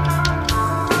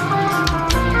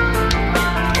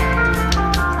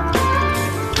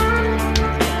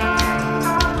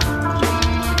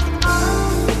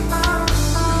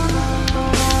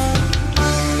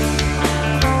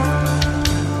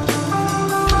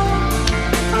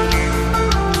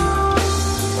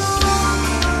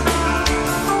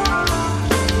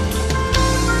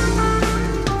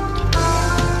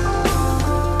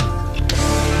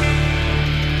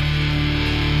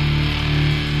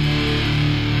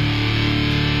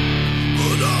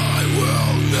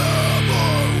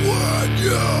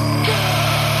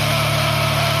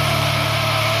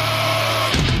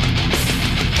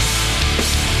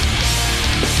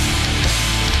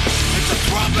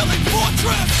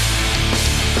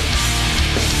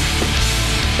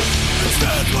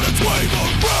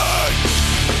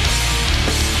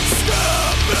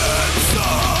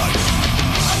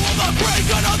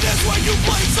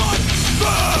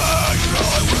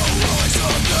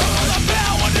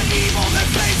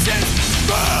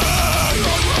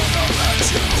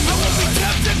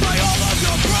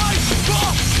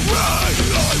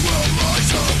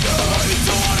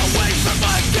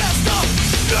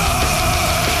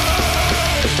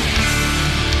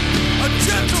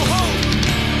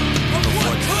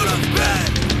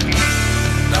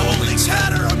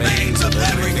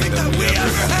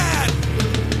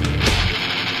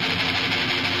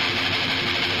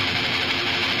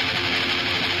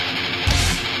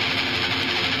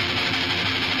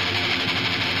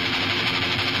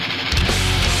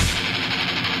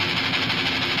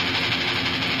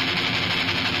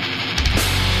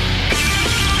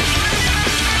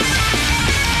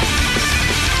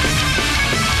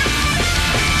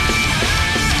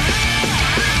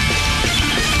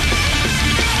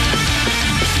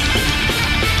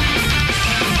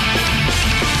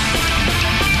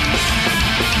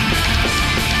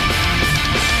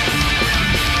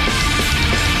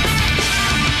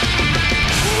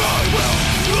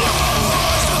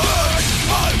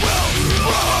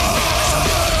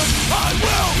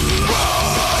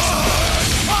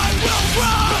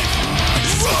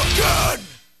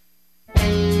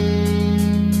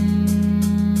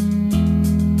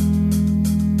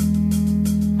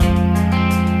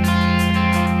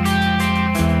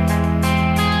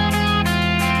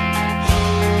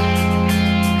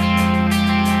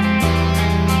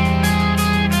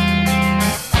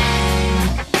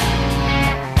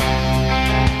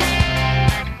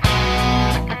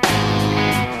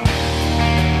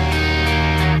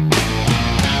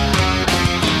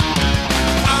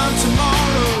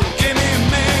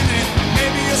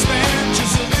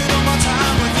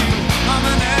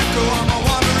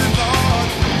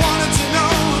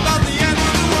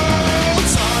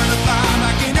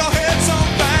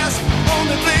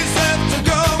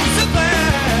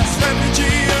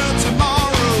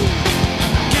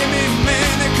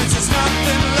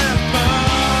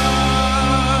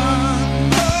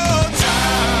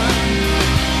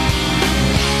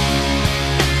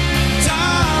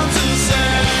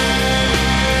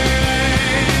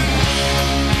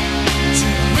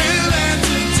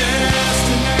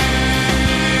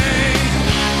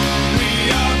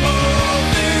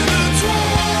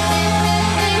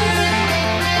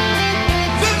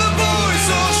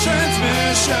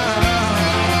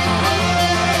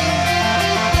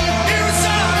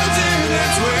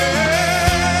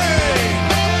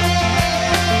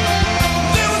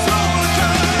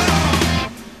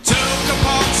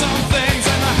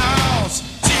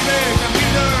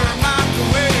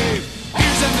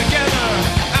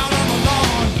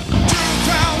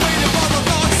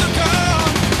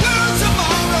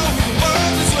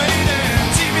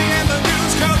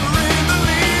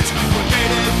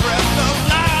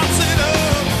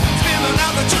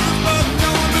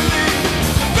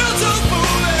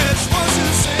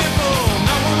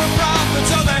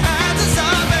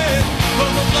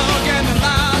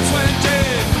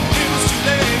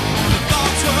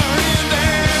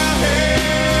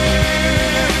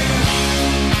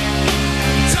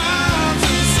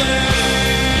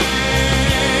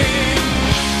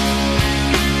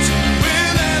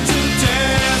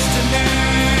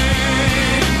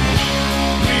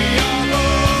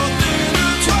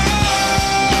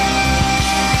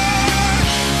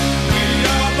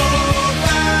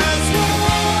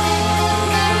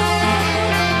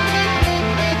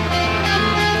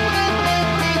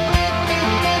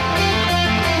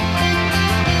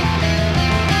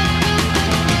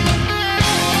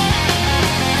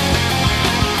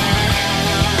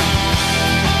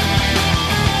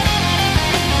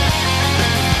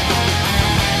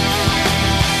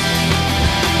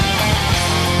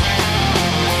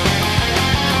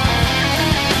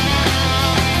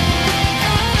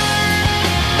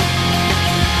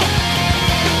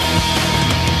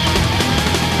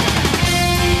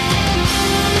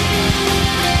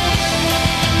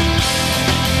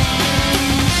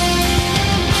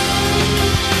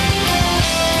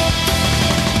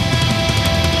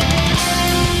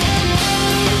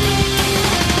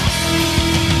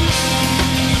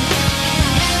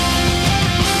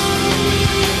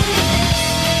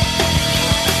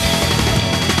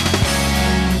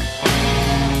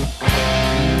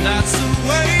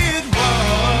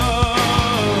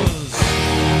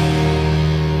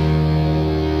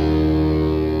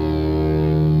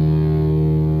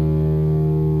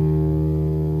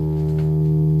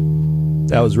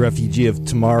 was Refugee of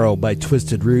Tomorrow by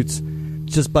Twisted Roots.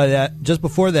 Just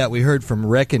before that, we heard from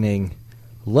Reckoning.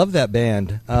 Love that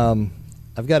band.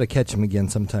 I've got to catch them again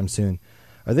sometime soon.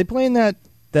 Are they playing that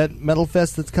Metal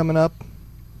Fest that's coming up?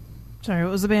 Sorry,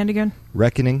 what was the band again?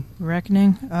 Reckoning.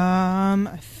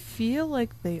 I feel like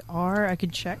they are. I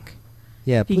could check.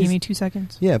 Yeah, Can you please. give me 2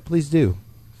 seconds? Yeah, please do.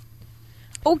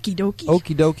 Okie dokie.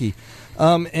 Okie dokie.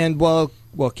 And while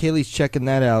Kaylee's checking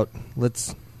that out,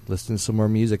 let's listen to some more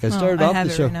music. I started off have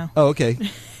the it show. right now. Oh, okay.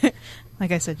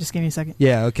 Like I said, just give me a second.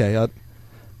 Yeah, okay.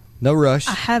 No rush.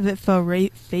 I have it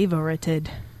favorited.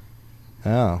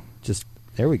 Oh, just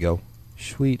there we go.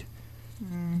 Sweet.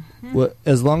 Well,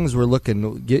 as long as we're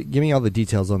looking, give me all the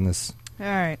details on this. All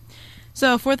right.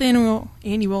 So, 4th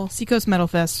annual Seacoast Metal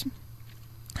Fest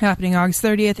happening August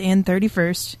 30th and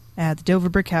 31st at the Dover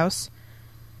Brick House.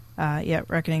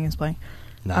 Reckoning is playing.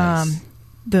 Nice.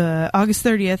 The August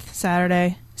 30th,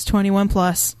 Saturday, is 21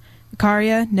 plus.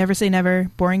 Icaria, Never Say Never,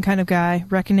 Boring Kind of Guy,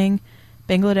 Reckoning,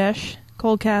 Bangladesh,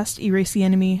 Coldcast, Erase the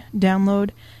Enemy,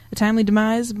 Download, A Timely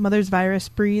Demise, Mother's Virus,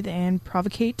 Breathe, and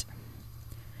Provocate.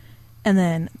 And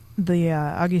then the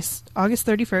August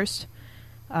 31st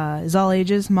is All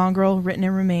Ages, Mongrel, Written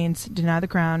in Remains, Deny the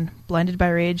Crown, Blinded by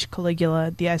Rage,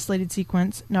 Caligula, The Isolated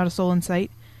Sequence, Not a Soul in Sight,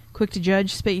 Quick to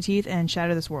Judge, Spit Your Teeth, and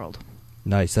Shatter This World.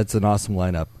 Nice. That's an awesome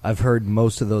lineup. I've heard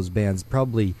most of those bands.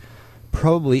 Probably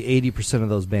 80% of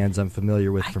those bands I'm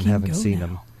familiar with from having seen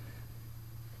them.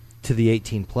 To the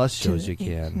 18 plus shows you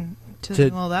can.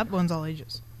 Well, that one's All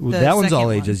Ages. That one's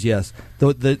All Ages, yes.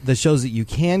 The shows that you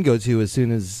can go to as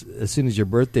soon as your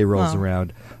birthday rolls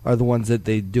around are the ones that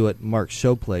they do at Mark's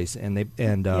Showplace, and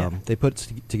they put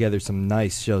together some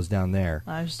nice shows down there.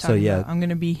 I was just talking about I'm going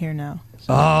to be here now.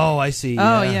 So. Oh, I see.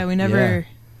 Oh, yeah, we never...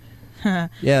 Yeah,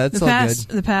 that's all good.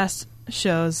 The past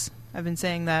shows, I've been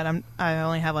saying that I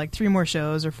only have like 3 more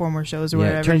shows or 4 more shows or yeah,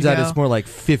 whatever. It turns out it's more like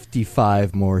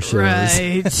 55 more shows.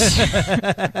 Right.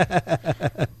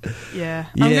 Yeah.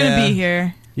 I'm going to be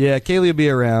here. Yeah, Kaylee will be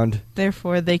around.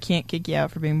 Therefore, they can't kick you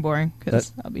out for being boring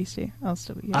because I'll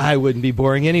still be here. I wouldn't be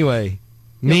boring anyway.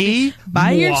 Me?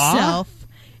 By Moi? yourself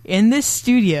in this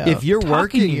studio. If you're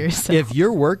talking to yourself. if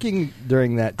you're working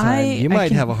during that time, you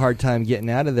might have a hard time getting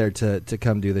out of there to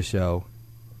come do the show.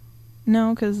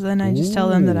 No, because then I just tell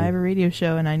them that I have a radio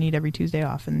show and I need every Tuesday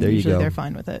off, and usually they're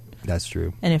fine with it. That's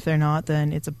true. And if they're not,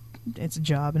 then it's a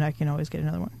job, and I can always get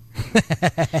another one.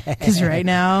 Because right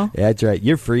now, yeah, that's right.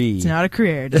 You're free. It's not a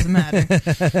career. It doesn't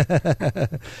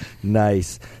matter.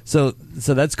 Nice. So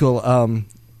that's cool.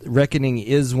 Reckoning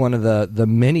is one of the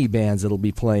many bands that'll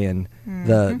be playing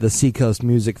the Seacoast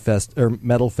Music Fest or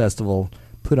Metal Festival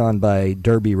put on by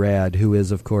Derby Rad, who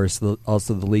is of course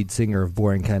also the lead singer of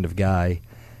Boring Kind of Guy.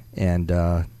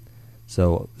 And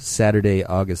so Saturday,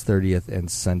 August 30th and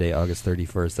Sunday, August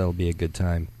 31st, that'll be a good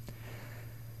time.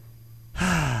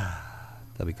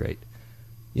 That'll be great.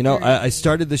 You know, I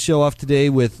started the show off today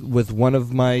with one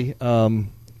of my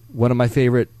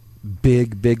favorite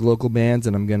big local bands,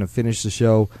 and I'm going to finish the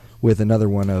show with another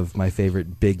one of my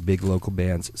favorite big local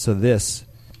bands. So this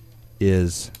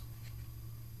is,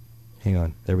 hang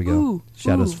on, there we go.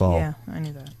 Shadows Fall. Yeah, I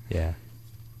knew that. Yeah.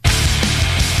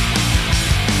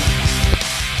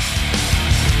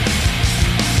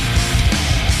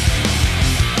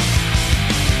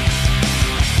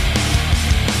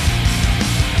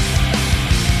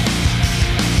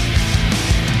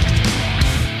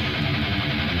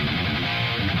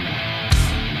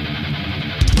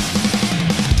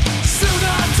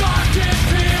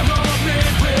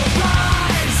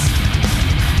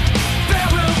 There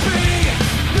will be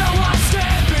no one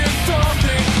standing for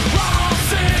me.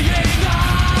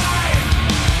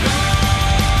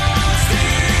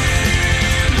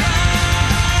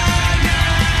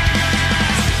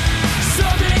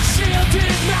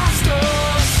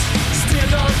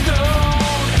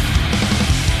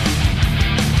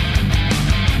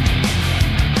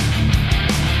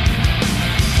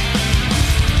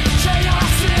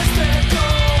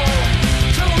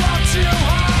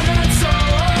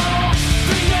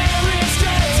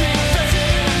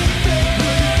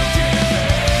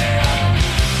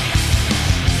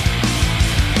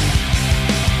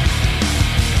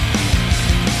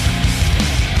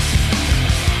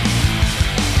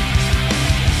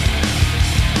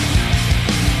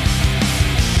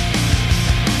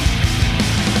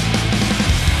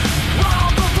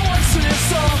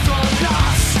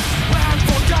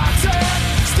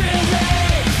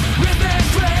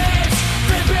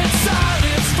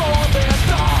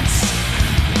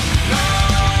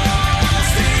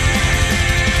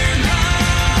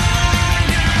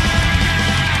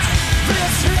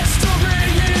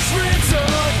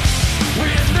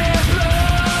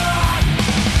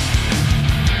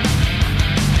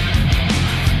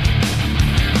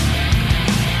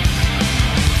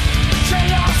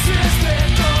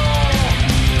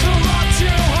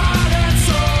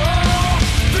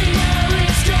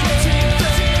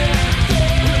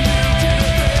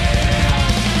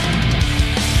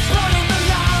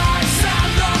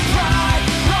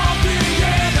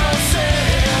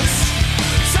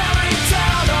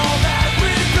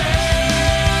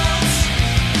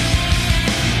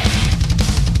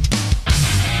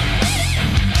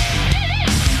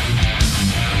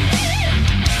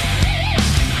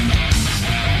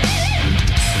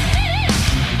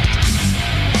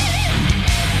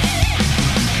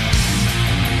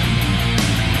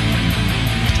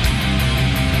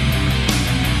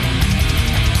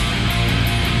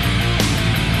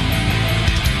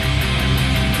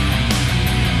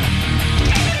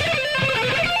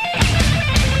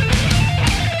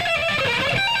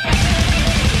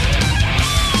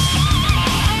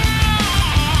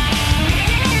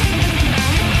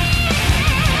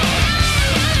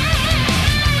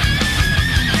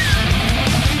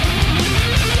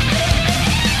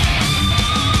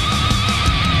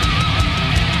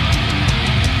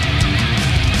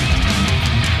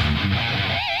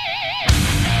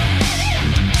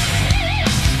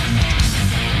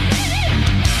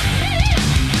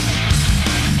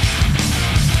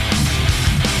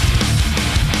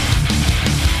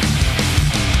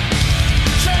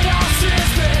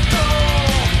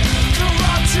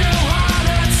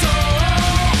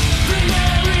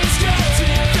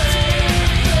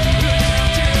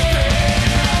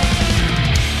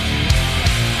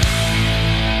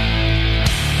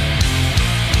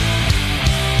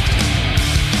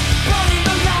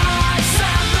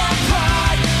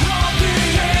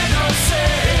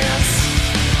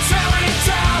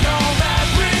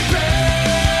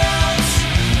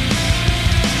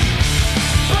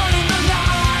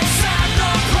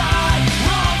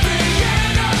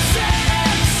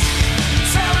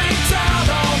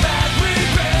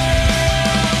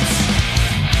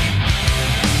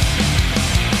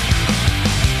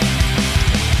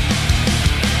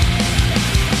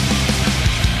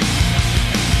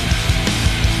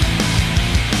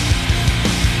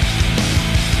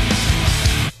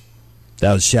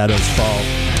 That was Shadows Fall.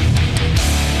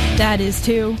 That is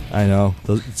too. I know.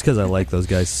 It's because I like those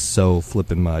guys so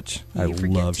flippin' much. You I forget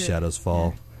love to- Shadows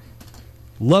Fall.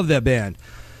 Love that band.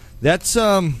 That's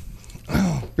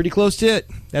pretty close to it.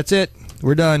 That's it.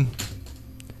 We're done.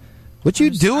 What you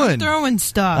I'm doing? throwing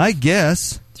stuff. I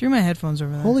guess. Threw my headphones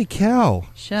over there. Holy cow.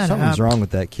 Shut Something's up. wrong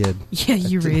with that kid. Yeah,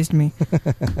 you raised me.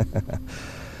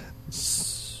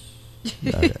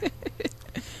 Okay.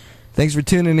 Thanks for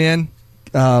tuning in.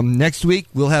 Next week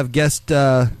we'll have some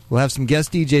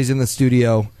guest DJs in the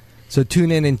studio. So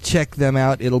tune in and check them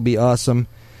out. It'll be awesome.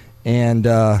 And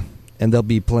they'll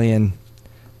be playing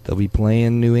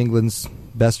New England's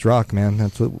best rock, man.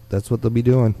 That's what they'll be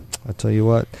doing. I'll tell you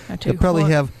what. They'll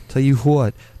probably have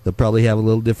a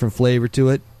little different flavor to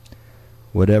it.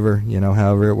 Whatever,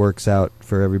 however it works out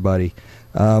for everybody.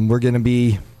 We're gonna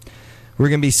be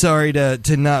sorry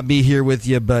to not be here with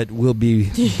you, but we'll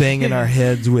be banging our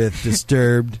heads with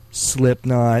Disturbed,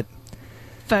 Slipknot,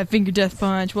 Five Finger Death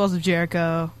Punch, Walls of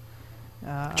Jericho,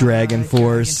 Dragon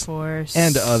Force,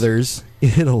 and others.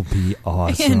 It'll be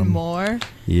awesome. and more.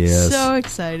 Yes. So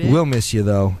excited. We'll miss you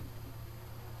though.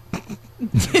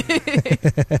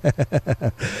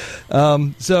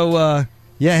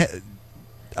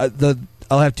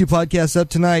 I'll have 2 podcasts up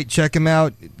tonight. Check them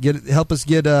out. Help us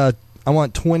get. I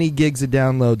want 20 gigs of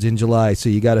downloads in July, so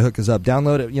you got to hook us up.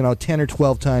 Download it, 10 or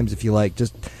 12 times if you like.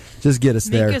 Just get us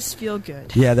there. Make us feel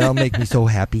good. Yeah, that'll make me so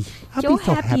happy. I'll You're be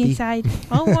so happy. inside.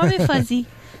 Oh, warm and fuzzy.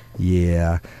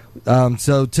 Yeah.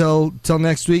 So till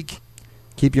next week,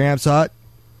 keep your amps hot,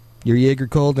 your Jaeger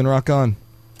cold, and rock on.